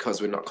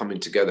because we're not coming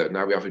together.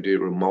 Now we have to do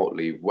it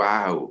remotely.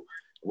 Wow.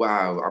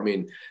 I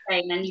mean,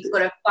 and you've got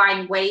to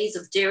find ways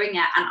of doing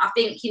it. And I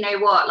think, you know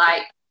what,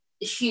 like,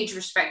 huge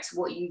respect to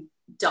what you've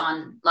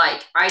done.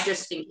 Like, I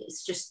just think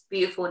it's just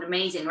beautiful and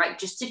amazing, like,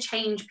 just to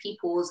change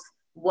people's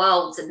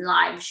worlds and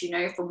lives, you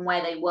know, from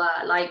where they were.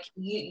 Like,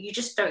 you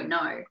just don't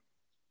know.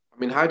 I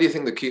mean, how do you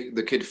think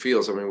the kid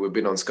feels? I mean, we've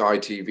been on Sky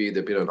TV,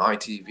 they've been on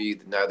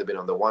ITV, now they've been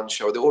on the One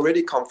Show. They're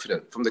already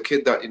confident. From the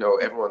kid that, you know,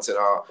 everyone said,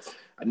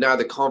 and now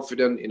they're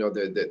confident. You know,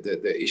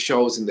 it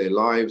shows in their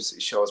lives,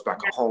 it shows back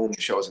at home,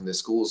 it shows in their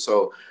schools.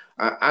 So,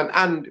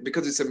 and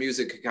because it's a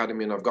music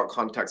academy, and I've got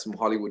contacts from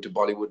Hollywood to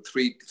Bollywood,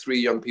 three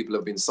young people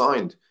have been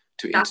signed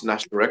to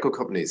international record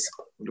companies.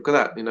 Look at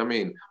that, you know what I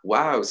mean?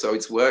 Wow, so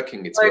it's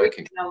working,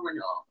 working.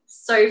 Phenomenal,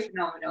 so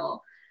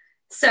phenomenal.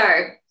 So,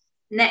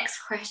 next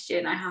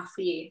question I have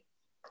for you.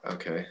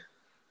 Okay.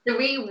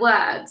 3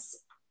 words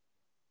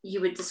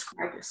you would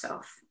describe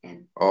yourself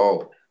in.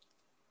 Oh,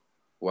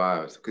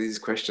 wow, look at these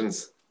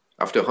questions.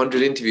 After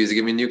 100 interviews, you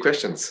give me new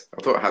questions.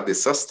 I thought I had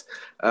this sussed.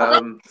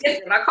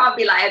 Listen, I can't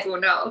be like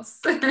everyone else.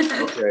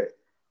 Okay.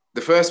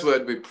 The first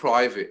word would be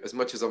private. As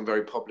much as I'm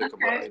very public,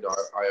 okay. You know,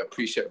 I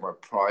appreciate my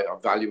pride. I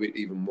value it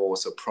even more.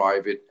 So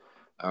private.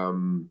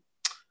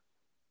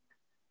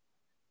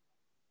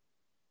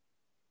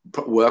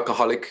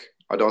 Workaholic.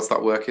 I don't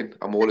stop working.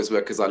 I'm always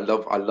working because I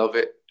love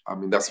it. I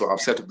mean, that's what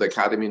I've set up the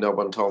academy. No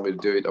one told me to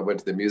do it. I went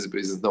to the music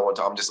business. No one.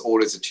 I'm just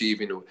always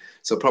achieving.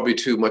 So probably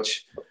too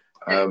much.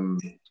 So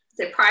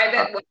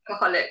private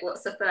workaholic.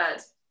 What's the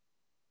third?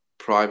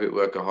 Private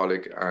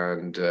workaholic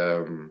and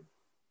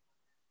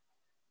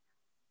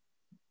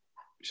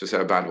should I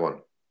say a bad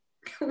one?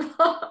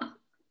 What?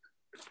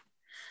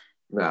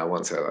 No, I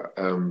won't say that.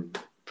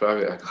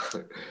 Private.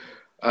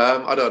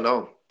 I don't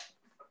know.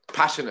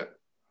 Passionate.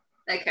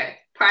 Okay.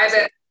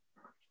 Private,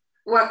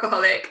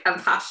 workaholic,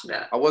 and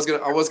passionate. I was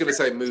gonna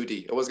say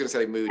moody.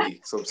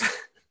 So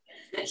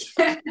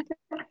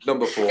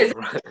number 4.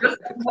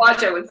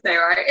 What I would say,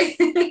 right?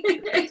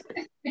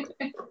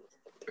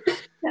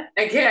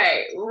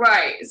 Okay,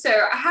 right. So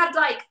I had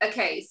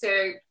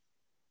so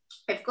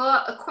I've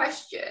got a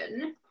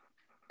question.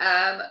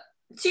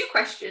 2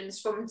 questions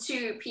from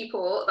 2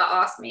 people that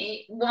asked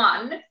me.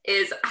 One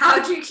is,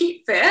 how do you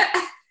keep fit?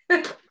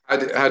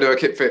 How do I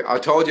keep fit? I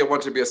told you I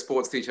wanted to be a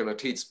sports teacher and I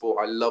teach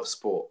sport. I love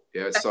sport.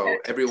 Yeah. So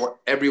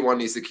everyone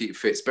needs to keep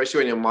fit, especially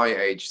when you're my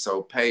age.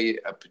 So pay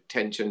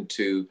attention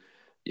to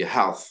your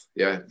health.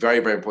 Yeah. Very,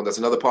 very important. That's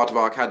another part of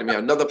our academy.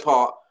 Another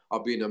part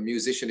of being a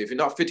musician. If you're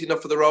not fit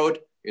enough for the road,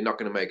 you're not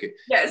going to make it.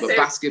 Yeah, but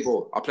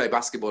basketball, I play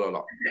basketball a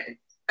lot.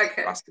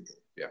 Okay. Basketball.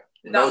 Yeah.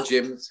 No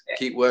gyms.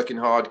 Keep working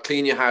hard.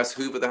 Clean your house.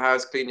 Hoover the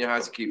house. Clean your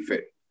house. Keep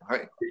fit.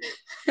 Right.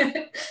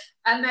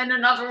 And then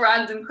another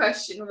random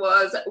question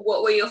was,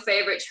 what were your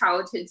favorite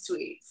childhood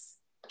sweets?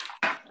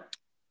 I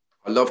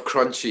love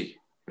crunchy.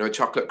 You know,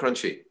 chocolate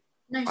crunchy.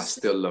 No, I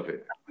still love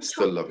it.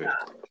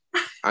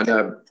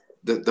 And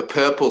the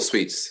purple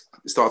sweets,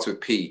 it starts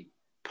with P.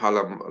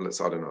 Palam,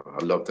 I don't know.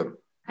 I love them.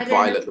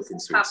 Violet looking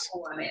sweets.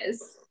 Purple one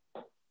is.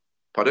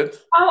 Pardon?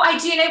 Oh, I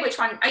do know which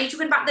one. Are you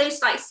talking about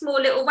those like small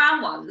little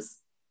round ones?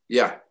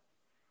 Yeah.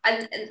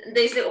 And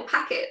those little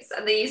packets,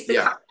 and they used to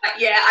come,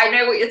 I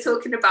know what you're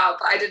talking about,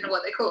 but I didn't know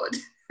what they're called.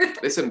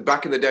 Listen,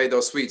 back in the day,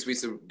 those sweets, we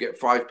used to get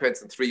 5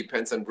 pence and 3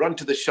 pence and run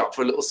to the shop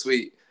for a little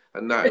sweet.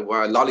 And now,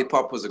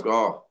 lollipop was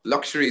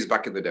luxuries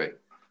back in the day.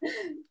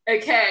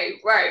 Okay,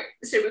 right.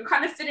 So we've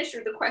kind of finished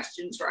with the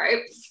questions, right?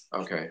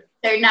 Okay.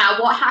 So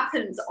now what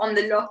happens on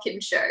the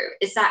lock-in show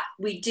is that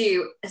we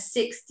do a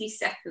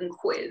 60-second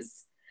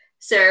quiz.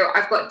 So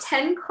I've got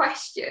 10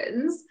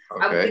 questions.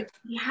 Okay. And we'll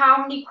see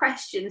how many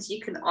questions you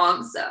can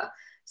answer.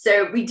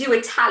 So we do a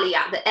tally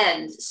at the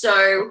end.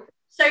 So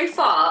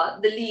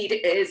far, the lead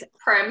is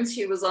Prems,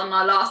 who was on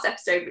our last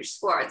episode, which is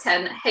 4 out of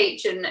 10.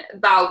 H and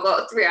Val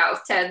got 3 out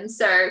of 10.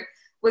 So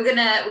we're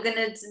gonna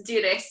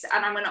do this,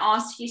 and I'm gonna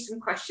ask you some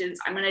questions.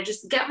 I'm gonna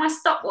just get my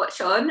stopwatch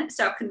on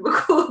so I can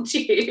record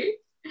you.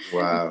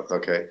 Wow.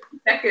 Okay.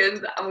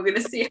 Seconds, and we're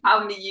gonna see how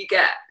many you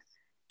get.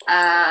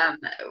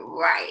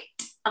 Right.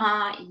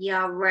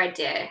 Yeah,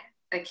 ready.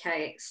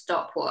 Okay,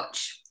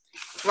 stopwatch.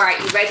 Right,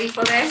 you ready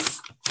for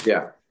this?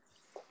 Yeah.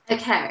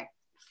 Okay,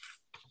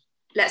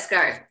 let's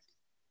go.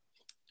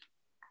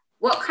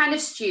 What kind of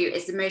stew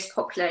is the most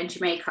popular in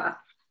Jamaica?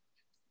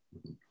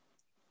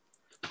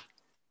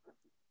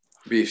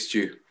 Beef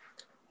stew.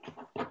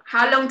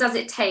 How long does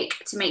it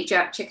take to make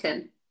jerk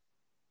chicken?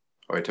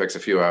 Oh, it takes a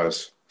few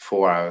hours.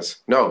 4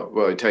 hours. No,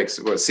 well, it takes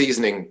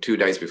seasoning 2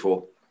 days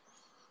before.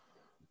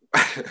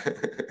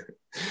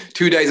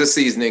 2 days of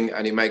seasoning,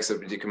 and you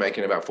can make it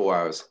in about 4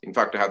 hours. In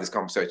fact, I had this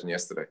conversation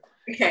yesterday.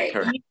 Okay,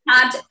 you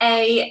had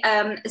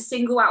a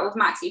single out with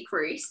Maxi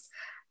Priest.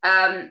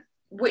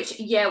 Which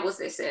year was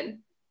this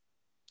in?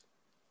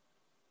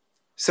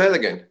 Say it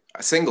again.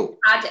 A single.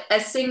 Had a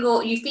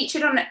single. You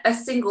featured on a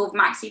single of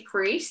Maxi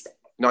Priest.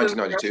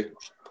 1992.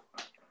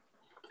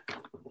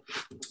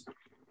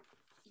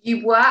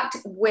 You worked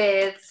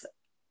with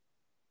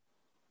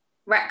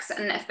Rex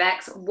and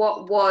FX.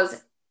 What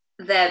was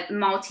their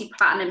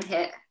multi-platinum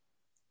hit?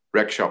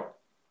 Wreck Shop.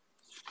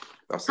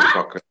 That's the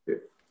chocolate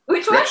hit.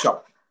 Which one? Wreck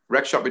Shop.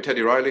 Wreck Shop with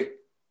Teddy Riley.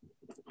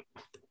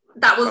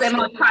 That was their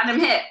multi-platinum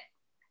hit?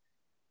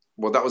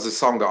 Well, that was a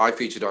song that I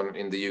featured on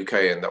in the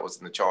UK, and that was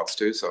in the charts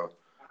too, so.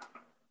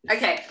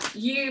 Okay.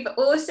 You've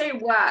also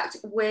worked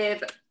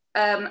with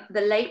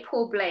the late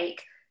Paul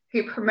Blake,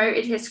 who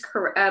promoted his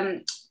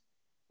career,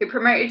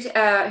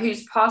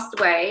 who's passed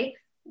away.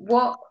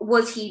 What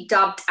was he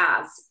dubbed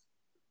as?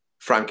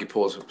 Frankie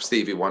Paul's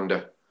Stevie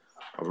Wonder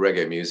of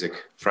reggae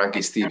music.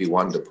 Frankie Stevie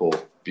Wonder Paul.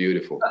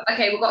 Beautiful.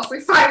 Okay, we've got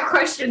through 5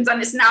 questions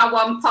and it's now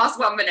past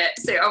 1 minute,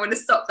 so I'm going to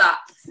stop that.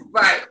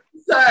 Right,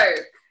 so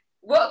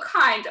what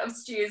kind of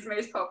stew is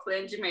most popular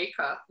in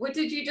Jamaica? What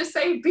did you just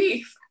say?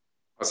 Beef?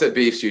 I said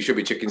beef stew. Should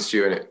be chicken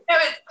stew in it. No,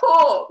 it's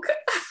pork.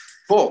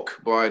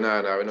 Pork? Boy,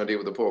 no, we're not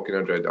dealing with the pork in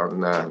 100. No,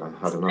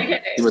 I don't know.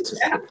 Okay.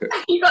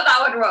 You got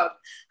that one wrong.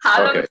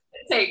 How long does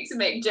it take to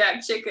make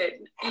jerk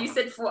chicken? You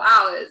said 4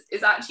 hours.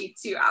 It's actually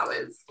 2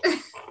 hours.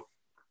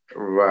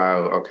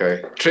 Wow,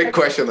 okay. Trick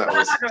question that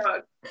was.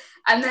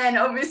 And then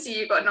obviously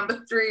you got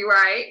number 3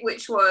 right,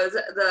 which was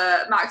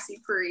the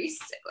Maxi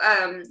Priest,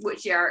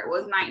 which year it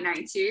was,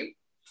 1992.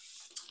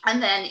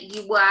 And then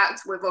you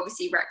worked with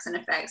obviously Rex and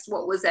FX.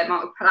 What was their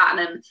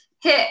multi-platinum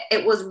hit?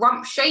 It was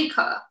Rump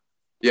Shaker.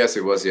 Yes,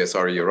 it was. Yeah,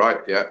 sorry, you're right.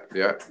 Yeah,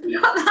 yeah.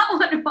 You got that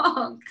one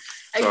wrong.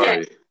 Okay,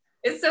 Sorry.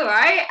 it's all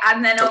right.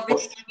 And then Can,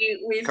 obviously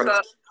we've can,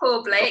 got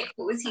Paul Blake.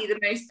 What was he the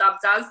most dubbed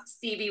as?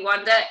 Stevie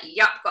Wonder.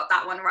 Yup, got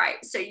that one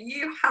right. So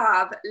you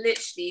have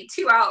literally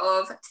 2 out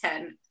of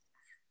 10.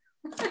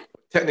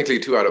 technically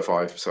 2 out of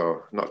 5,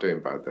 so not doing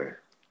bad there.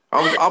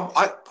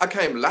 I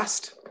came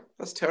last.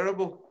 That's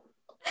terrible.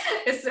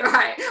 It's all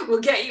right. We'll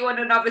get you on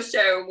another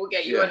show and we'll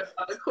get you on Yeah.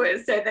 another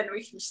quiz. So then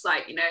we can just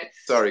like,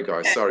 Sorry,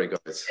 guys. Okay. Sorry,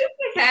 guys.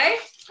 Okay.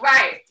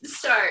 Right.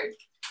 So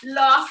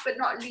last but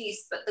not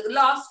least, but the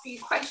last few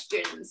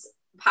questions,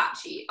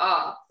 Apache,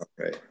 are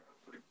Okay.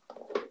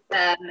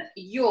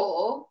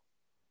 your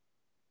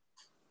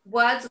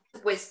words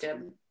of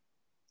wisdom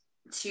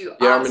to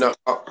Yeah, artists,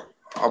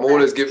 I'm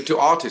always giving to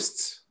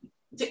artists.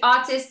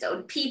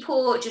 or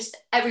people, just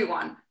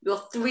everyone, your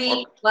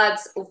 3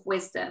 words of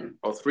wisdom.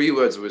 Or 3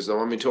 words of wisdom.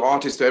 I mean, to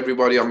artists, to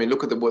everybody. I mean,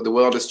 look at the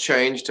world has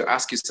changed. To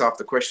ask yourself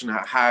the question: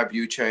 how have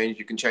you changed?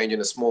 You can change in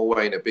a small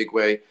way, in a big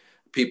way.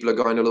 People are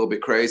going a little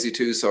bit crazy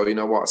too. So you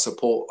know what?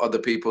 Support other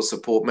people.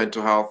 Support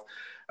mental health.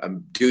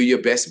 Do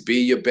your best. Be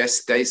your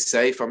best. Stay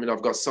safe. I mean,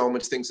 I've got so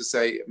much things to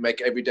say.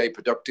 Make every day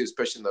productive,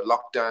 especially in the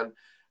lockdown.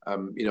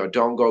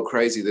 Don't go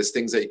crazy. There's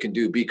things that you can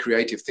do. Be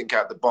creative. Think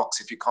out the box.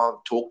 If you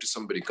can't talk to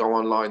somebody, go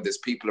online. There's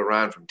people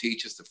around, from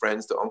teachers to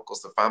friends to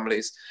uncles to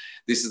families.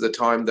 This is the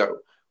time that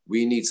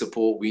we need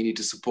support. We need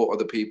to support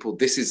other people.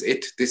 This is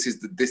it.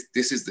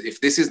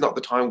 If this is not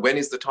the time, when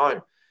is the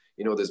time?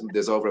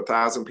 There's over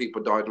 1,000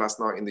 people died last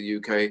night in the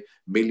UK,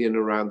 million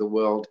around the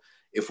world.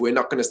 If we're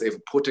not going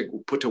to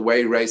put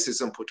away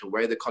racism, put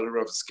away the color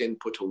of skin,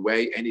 put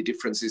away any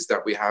differences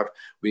that we have,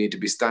 we need to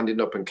be standing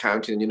up and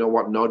counting. And you know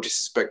what? No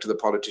disrespect to the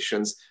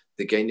politicians.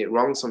 They're getting it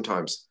wrong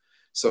sometimes.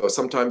 So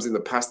sometimes in the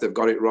past, they've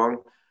got it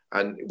wrong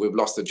and we've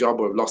lost a job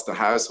or we've lost a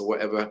house or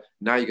whatever.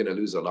 Now you're going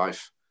to lose a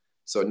life.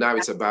 So now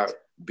it's about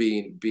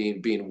being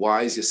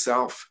wise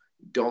yourself.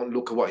 Don't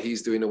look at what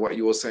he's doing or what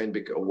you're saying,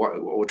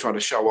 or trying to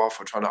show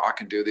off, or I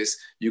can do this.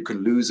 You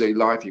can lose a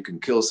life. You can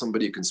kill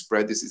somebody. You can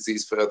spread this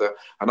disease further.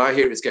 And I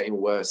hear it's getting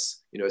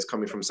worse. It's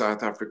coming from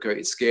South Africa.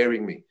 It's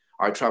scaring me.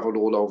 I traveled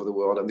all over the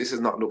world and this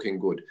is not looking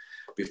good.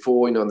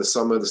 Before, in the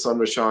summer, the sun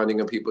was shining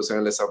and people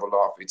saying, let's have a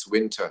laugh. It's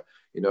winter,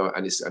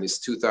 and it's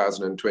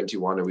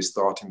 2021 and we're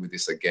starting with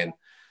this again.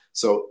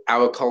 So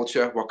our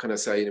culture, what can I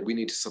say? We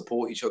need to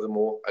support each other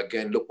more.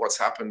 Again, look what's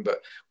happened,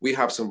 but we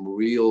have some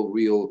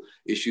real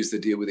issues to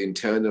deal with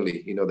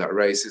internally. That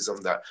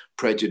racism, that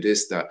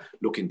prejudice, that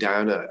looking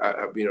down at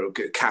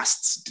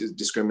castes,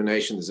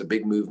 discrimination. There's a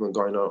big movement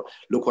going on.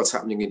 Look what's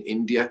happening in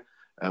India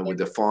with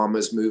the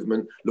farmers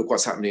movement. Look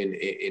what's happening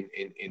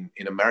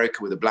in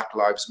America with the Black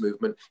Lives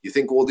movement. You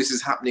think all this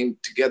is happening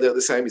together at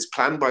the same? It's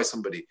planned by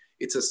somebody.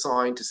 It's a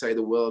sign to say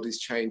the world is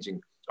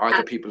changing.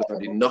 Either people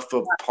have had enough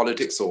of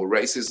politics or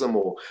racism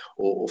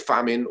or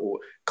famine, or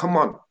come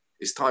on,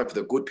 it's time for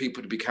the good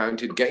people to be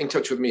counted. Get in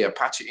touch with me,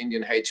 Apache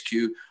Indian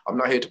HQ. I'm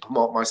not here to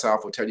promote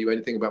myself or tell you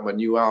anything about my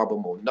new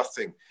album or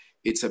nothing.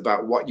 It's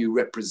about what you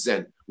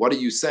represent. What are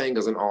you saying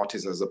as an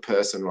artist, as a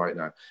person right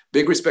now?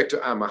 Big respect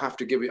to Am. I have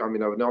to give it.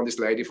 I've known this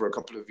lady for a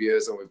couple of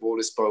years and we've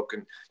always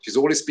spoken. She's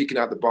always speaking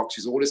out the box.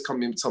 She's always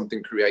coming with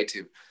something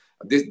creative.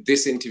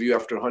 This interview,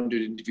 after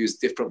 100 interviews,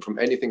 different from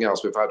anything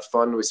else. We've had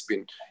fun. It's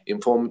been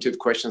informative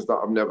questions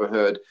that I've never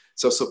heard.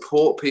 So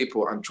support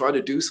people and try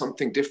to do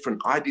something different.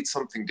 I did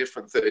something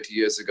different 30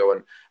 years ago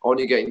and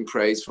only getting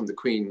praise from the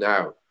Queen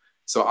now.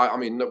 So I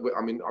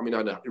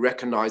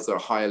recognize at a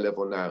higher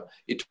level now.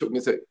 It took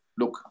me to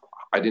look.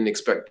 I didn't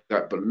expect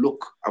that, but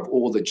look of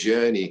all the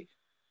journey.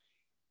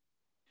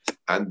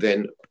 And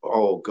then,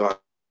 oh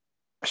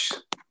gosh,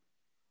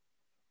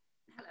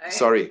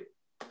 Hello.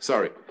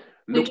 Sorry.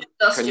 Look,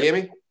 can you hear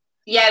me?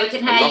 Yeah, we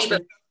can hear you,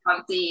 but we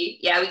can't see you.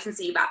 Yeah, we can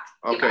see you back.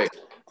 Okay.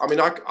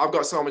 I've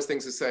got so much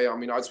things to say.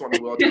 I just want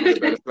the world to be a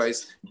better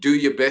place. Do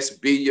your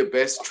best, be your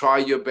best, try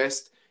your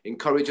best,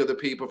 encourage other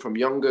people from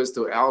youngers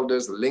to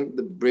elders, link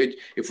the bridge.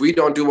 If we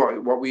don't do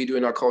what we do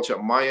in our culture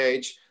at my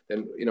age,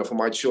 then, for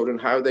my children,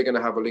 how are they going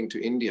to have a link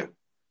to India?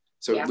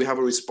 So we have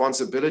a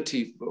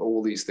responsibility for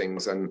all these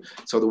things. And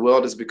so the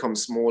world has become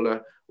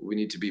smaller. We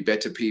need to be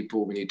better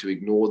people. We need to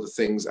ignore the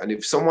things. And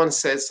if someone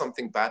says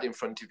something bad in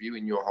front of you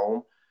in your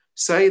home,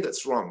 say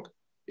that's wrong.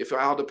 If an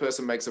elder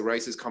person makes a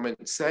racist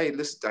comment, say,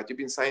 listen, Dad, you've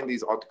been saying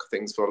these odd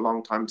things for a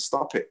long time.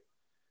 Stop it.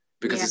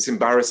 Because it's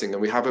embarrassing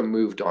and we haven't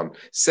moved on.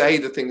 Say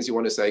the things you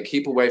want to say.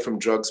 Keep away from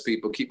drugs,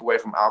 people. Keep away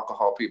from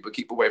alcohol, people.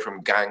 Keep away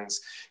from gangs.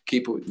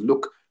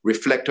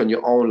 Reflect on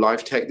your own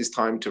life. Take this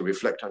time to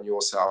reflect on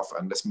yourself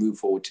and let's move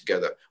forward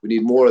together. We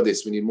need more of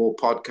this. We need more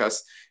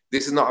podcasts.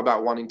 This is not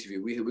about one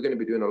interview. We're going to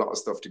be doing a lot of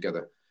stuff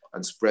together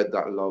and spread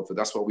that love.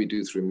 That's what we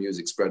do through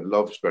music. Spread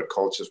love, spread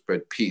culture,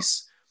 spread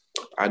peace.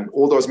 And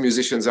all those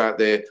musicians out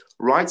there,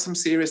 write some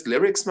serious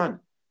lyrics, man.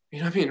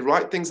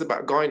 Write things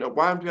about going.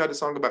 Why haven't we had a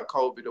song about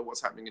COVID or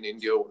what's happening in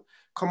India?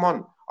 Come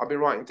on. I've been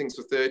writing things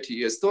for 30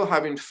 years, still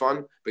having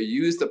fun, but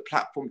use the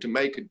platform to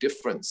make a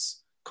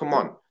difference. Come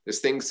on. There's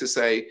things to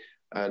say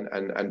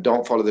and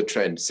don't follow the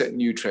trend. Set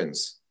new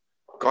trends.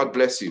 God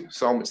bless you.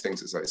 So much things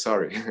to say.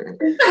 Sorry.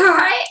 All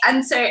right.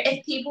 And so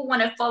if people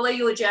want to follow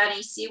your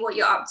journey, see what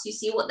you're up to,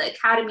 see what the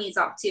academy is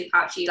up to,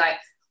 Apache, like,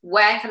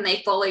 where can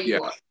they follow you?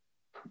 Yeah.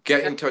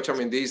 Get in touch. I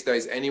mean, these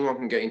days, anyone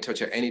can get in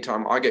touch at any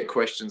time. I get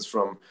questions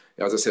from,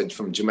 as I said,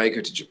 from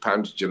Jamaica to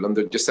Japan to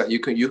London. Just that you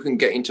can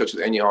get in touch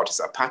with any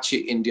artist. Apache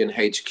Indian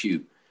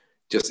HQ.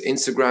 Just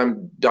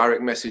Instagram,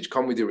 direct message.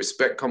 Come with your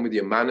respect. Come with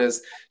your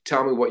manners.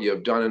 Tell me what you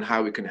have done and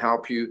how we can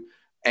help you.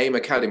 AIM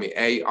Academy,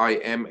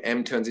 AIM,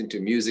 M turns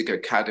into Music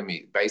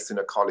Academy, based in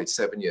a college,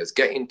 7 years.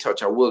 Get in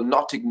touch. I will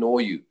not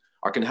ignore you.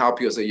 I can help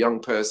you as a young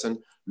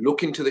person.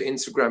 Look into the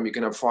Instagram. You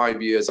can have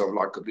 5 years of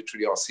like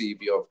literally our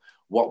CV of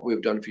what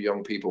we've done for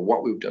young people,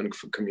 what we've done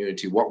for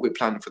community, what we're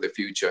planning for the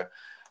future.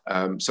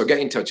 So get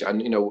in touch.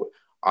 And, you know,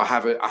 I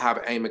have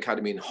AIM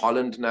Academy in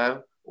Holland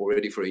now,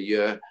 already for a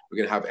year. We're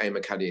going to have AIM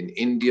Academy in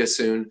India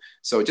soon.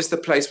 So just a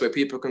place where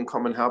people can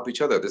come and help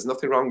each other. There's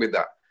nothing wrong with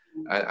that.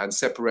 And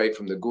separate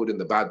from the good and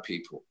the bad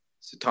people.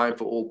 It's a time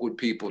for all good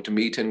people to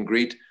meet and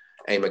greet.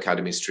 AIM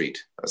Academy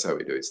Street. That's how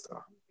we do it,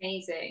 Star.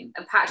 Amazing.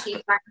 Apache,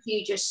 thank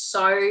you just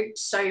so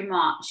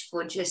much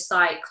for just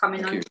like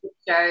coming on the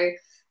show.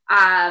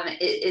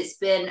 It's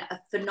been a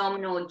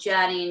phenomenal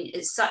journey, and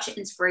it's such an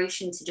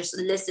inspiration to just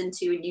listen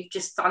to, and you've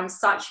just done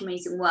such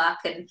amazing work,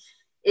 and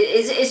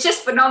it's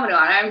just phenomenal.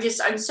 And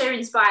I'm so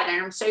inspired,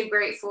 and I'm so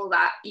grateful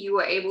that you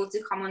were able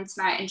to come on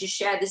tonight and just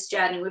share this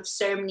journey with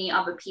so many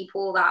other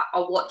people that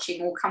are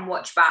watching or come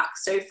watch back.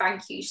 So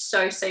thank you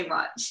so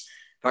much.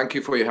 Thank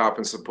you for your help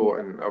and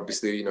support. And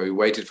obviously, you know, you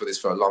waited for this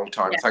for a long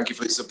time. Yeah. Thank you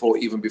for your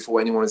support even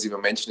before anyone is even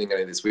mentioning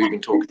any of this. We've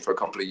been talking for a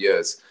couple of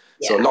years.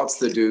 Yeah. So lots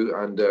to do.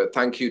 And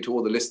thank you to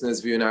all the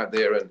listeners viewing out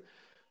there,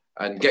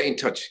 and get in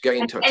touch. Get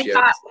in touch.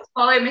 Yeah.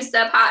 Follow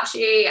Mr.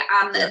 Apache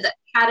and the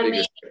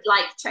Academy.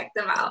 Like, check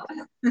them out.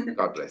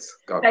 God bless.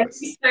 God Thank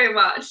bless. you so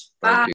much. Thank Bye. you.